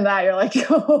 listening to that, you're like,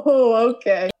 oh,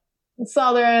 okay.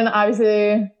 Southern,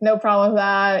 obviously, no problem with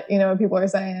that. You know what people are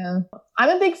saying. I'm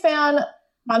a big fan,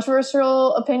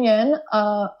 controversial opinion,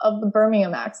 of the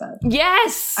Birmingham accent.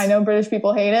 Yes! I know British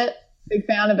people hate it. Big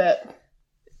fan of it.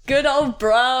 Good old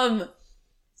Brum.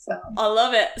 So I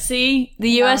love it. See, the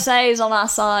USA is on our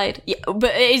side. Yeah,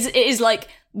 but it is like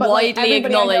widely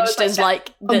acknowledged as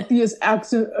like the ugliest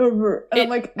accent ever. And I'm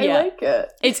like, I like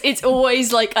it. It's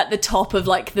always like at the top of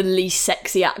like the least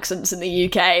sexy accents in the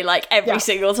UK. Like every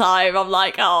single time, I'm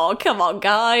like, oh, come on,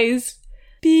 guys.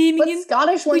 But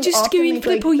Scottish ones often make,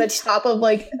 like, the top of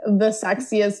like the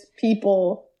sexiest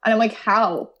people, and I'm like,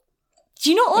 how? Do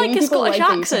you not like Maybe a people Scottish like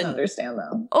that you accent? can understand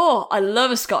them. Oh, I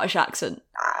love a Scottish accent.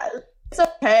 It's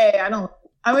okay.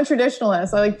 I'm a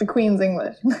traditionalist. I like the Queen's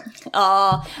English.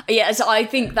 Yeah, so I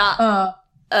think that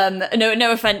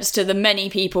no offense to the many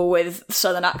people with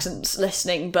southern accents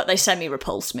listening, but they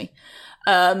semi-repulse me.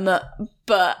 But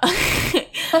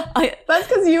That's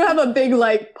because you have a big,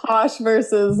 like, posh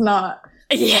versus not.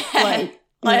 Yeah. Like,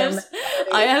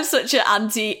 I have such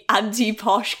an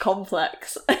anti-posh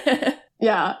complex.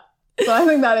 Yeah. So I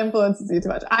think that influences you too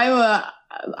much.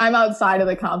 I'm outside of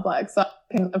the complex, so I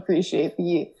can appreciate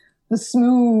the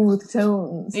smooth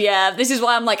tones. Yeah, this is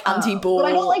why I'm like anti-ball. But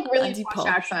I don't like really anti-posh posh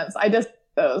accents. I just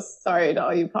those. Sorry to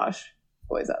all you posh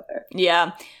boys out there.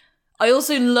 Yeah. I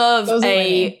also love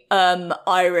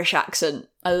Irish accent.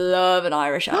 I love an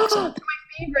Irish accent. They're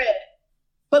my favorite.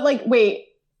 But like, wait,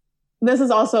 this is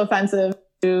also offensive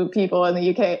to people in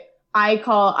the UK. I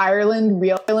call Ireland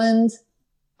real Ireland,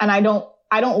 and I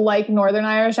don't like Northern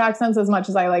Irish accents as much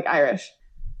as I like Irish.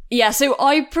 Yeah, so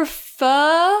I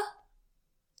prefer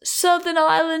Southern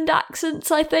Ireland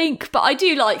accents, I think, but I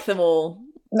do like them all.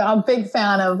 No, I'm a big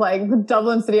fan of like the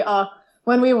Dublin City.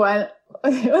 When we went,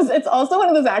 it's also one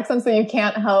of those accents that you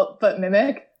can't help but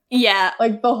mimic. Yeah.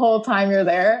 Like the whole time you're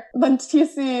there. When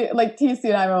TC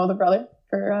and I were older brother,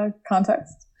 for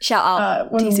context. Shout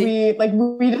out, when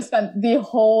TC. we just spent the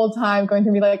whole time going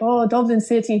to be like, oh, Dublin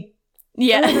City.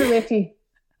 Yeah.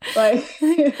 Like,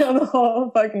 the whole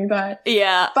fucking time.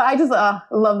 Yeah. But I just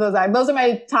love those accents. Those are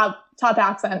my top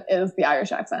accent is the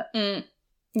Irish accent.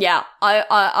 Yeah,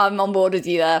 I'm on board with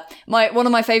you there. One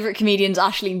of my favourite comedians,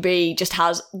 Aisling B, just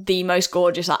has the most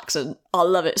gorgeous accent. I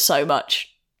love it so much.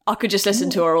 I could just listen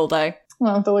to her all day.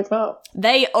 I'll have to look it up.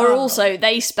 They are also,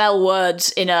 they spell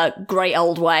words in a great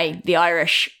old way, the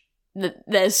Irish.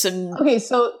 There's some... Okay,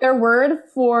 so their word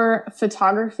for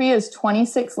photography is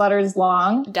 26 letters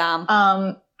long. Damn.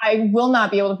 I will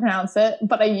not be able to pronounce it,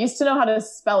 but I used to know how to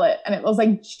spell it, and it was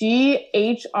like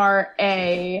GHRA.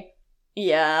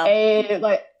 Yeah.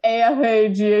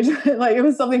 AFAGH. Like, it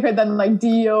was something great, then like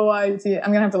DOIT.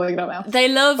 I'm gonna have to look it up now. They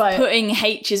love putting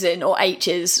H's in, or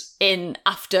H's in,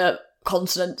 after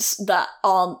consonants that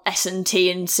aren't S and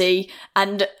T and C,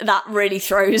 and that really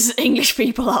throws English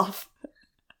people off.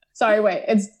 Sorry, wait.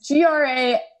 It's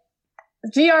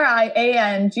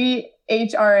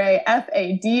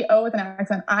GRIANGHRAFADO with an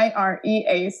accent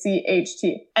IREACHT.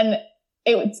 And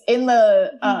it's in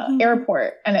the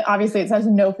airport, and obviously it says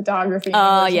no photography in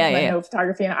English, no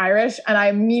photography in Irish. And I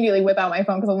immediately whip out my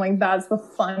phone because I'm like, that's the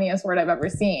funniest word I've ever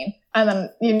seen. And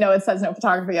then, it says no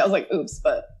photography. I was like, oops,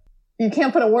 but you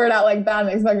can't put a word out like that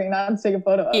and expect me not to take a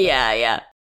photo of it. Yeah.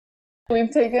 We've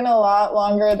taken a lot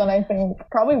longer than I think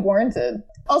probably warranted.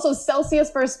 Also, Celsius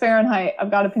versus Fahrenheit.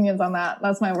 I've got opinions on that.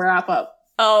 That's my wrap up.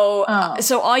 So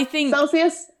I think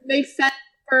Celsius makes sense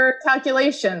for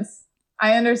calculations.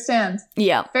 I understand.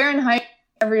 Yeah. Fahrenheit,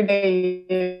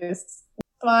 everyday use.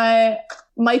 My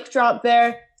mic drop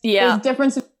there. Yeah. There's a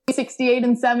difference between 68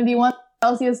 and 71.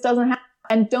 Celsius doesn't have.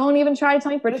 And don't even try to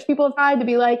tell me British people have tried to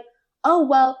be like, oh,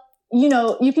 well, you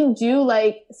can do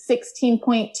like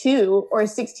 16.2 or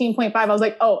 16.5. I was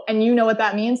like, oh, and you know what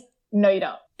that means? No, you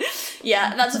don't.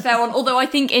 Yeah, that's a fair one. Although I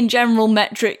think in general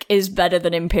metric is better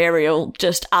than imperial,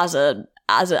 just as a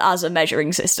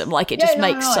measuring system. Like, it just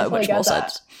makes so much more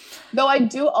sense. Though I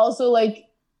do also like,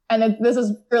 and this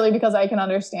is really because I can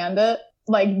understand it,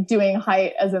 like doing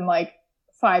height as in like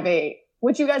 5'8",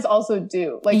 which you guys also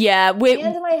do. Like, yeah, at the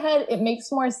end of my head, it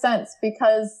makes more sense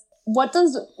because what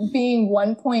does being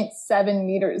 1.7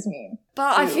 meters mean?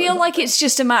 But I feel like it's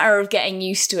just a matter of getting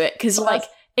used to it, because like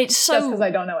it's so. Just because I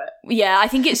don't know it. Yeah, I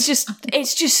think it's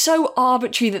just so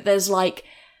arbitrary that there's like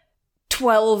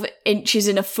 12 inches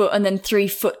in a foot, and then 3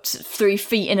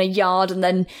 feet in a yard, and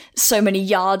then so many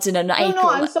yards in an acre. No,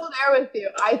 I'm so there with you.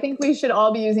 I think we should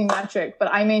all be using metric,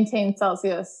 but I maintain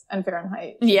Celsius and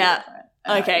Fahrenheit. Yeah.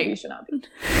 Okay. We should not be.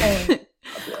 Only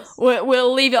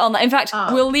We'll leave it on that. In fact,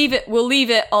 we'll leave it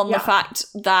on the fact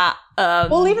that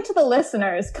we'll leave it to the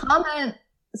listeners. Comment,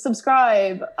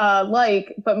 subscribe,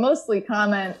 like, but mostly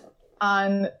comment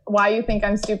on why you think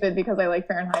I'm stupid because I like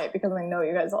Fahrenheit, because I know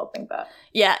you guys all think that.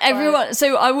 Yeah, everyone.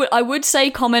 So I would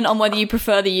say comment on whether you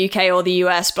prefer the UK or the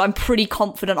US, but I'm pretty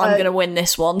confident I'm going to win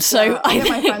this one. So yeah, I'll get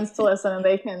my friends to listen, and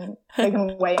they can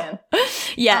weigh in.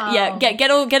 Yeah. Get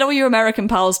all your American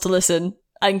pals to listen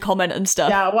and comment and stuff.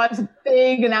 Yeah, watch a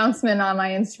big announcement on my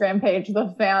Instagram page.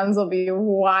 The fans will be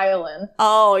wildin'.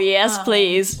 Oh yes,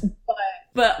 please.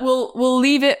 But we'll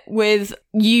leave it with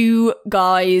you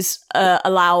guys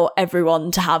allow everyone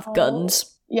to have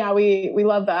guns. Yeah, we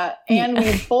love that. And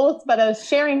we both, but a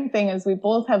sharing thing is we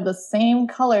both have the same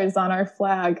colors on our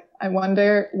flag. I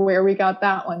wonder where we got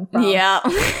that one from. Yeah.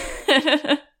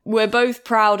 We're both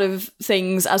proud of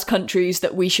things as countries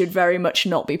that we should very much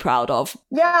not be proud of.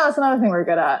 Yeah, that's another thing we're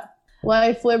good at.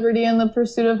 Life, liberty, and the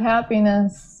pursuit of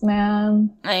happiness,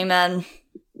 man. Amen.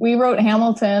 We wrote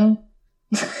Hamilton.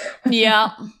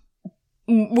 Yeah.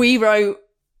 We wrote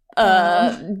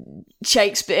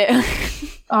Shakespeare.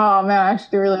 Oh man, I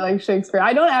actually really like Shakespeare.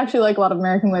 I don't actually like a lot of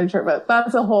American literature, but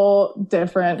that's a whole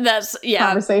different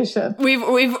conversation. We've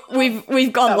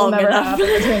gone long enough.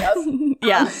 Between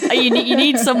us. Yeah, you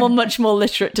need someone much more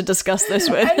literate to discuss this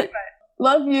with. Anyway,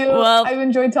 love you. Well, I've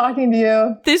enjoyed talking to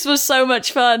you. This was so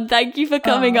much fun. Thank you for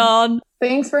coming on.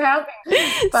 Thanks for having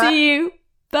me. Bye. See you.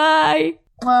 Bye.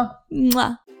 Mwah.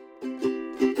 Mwah.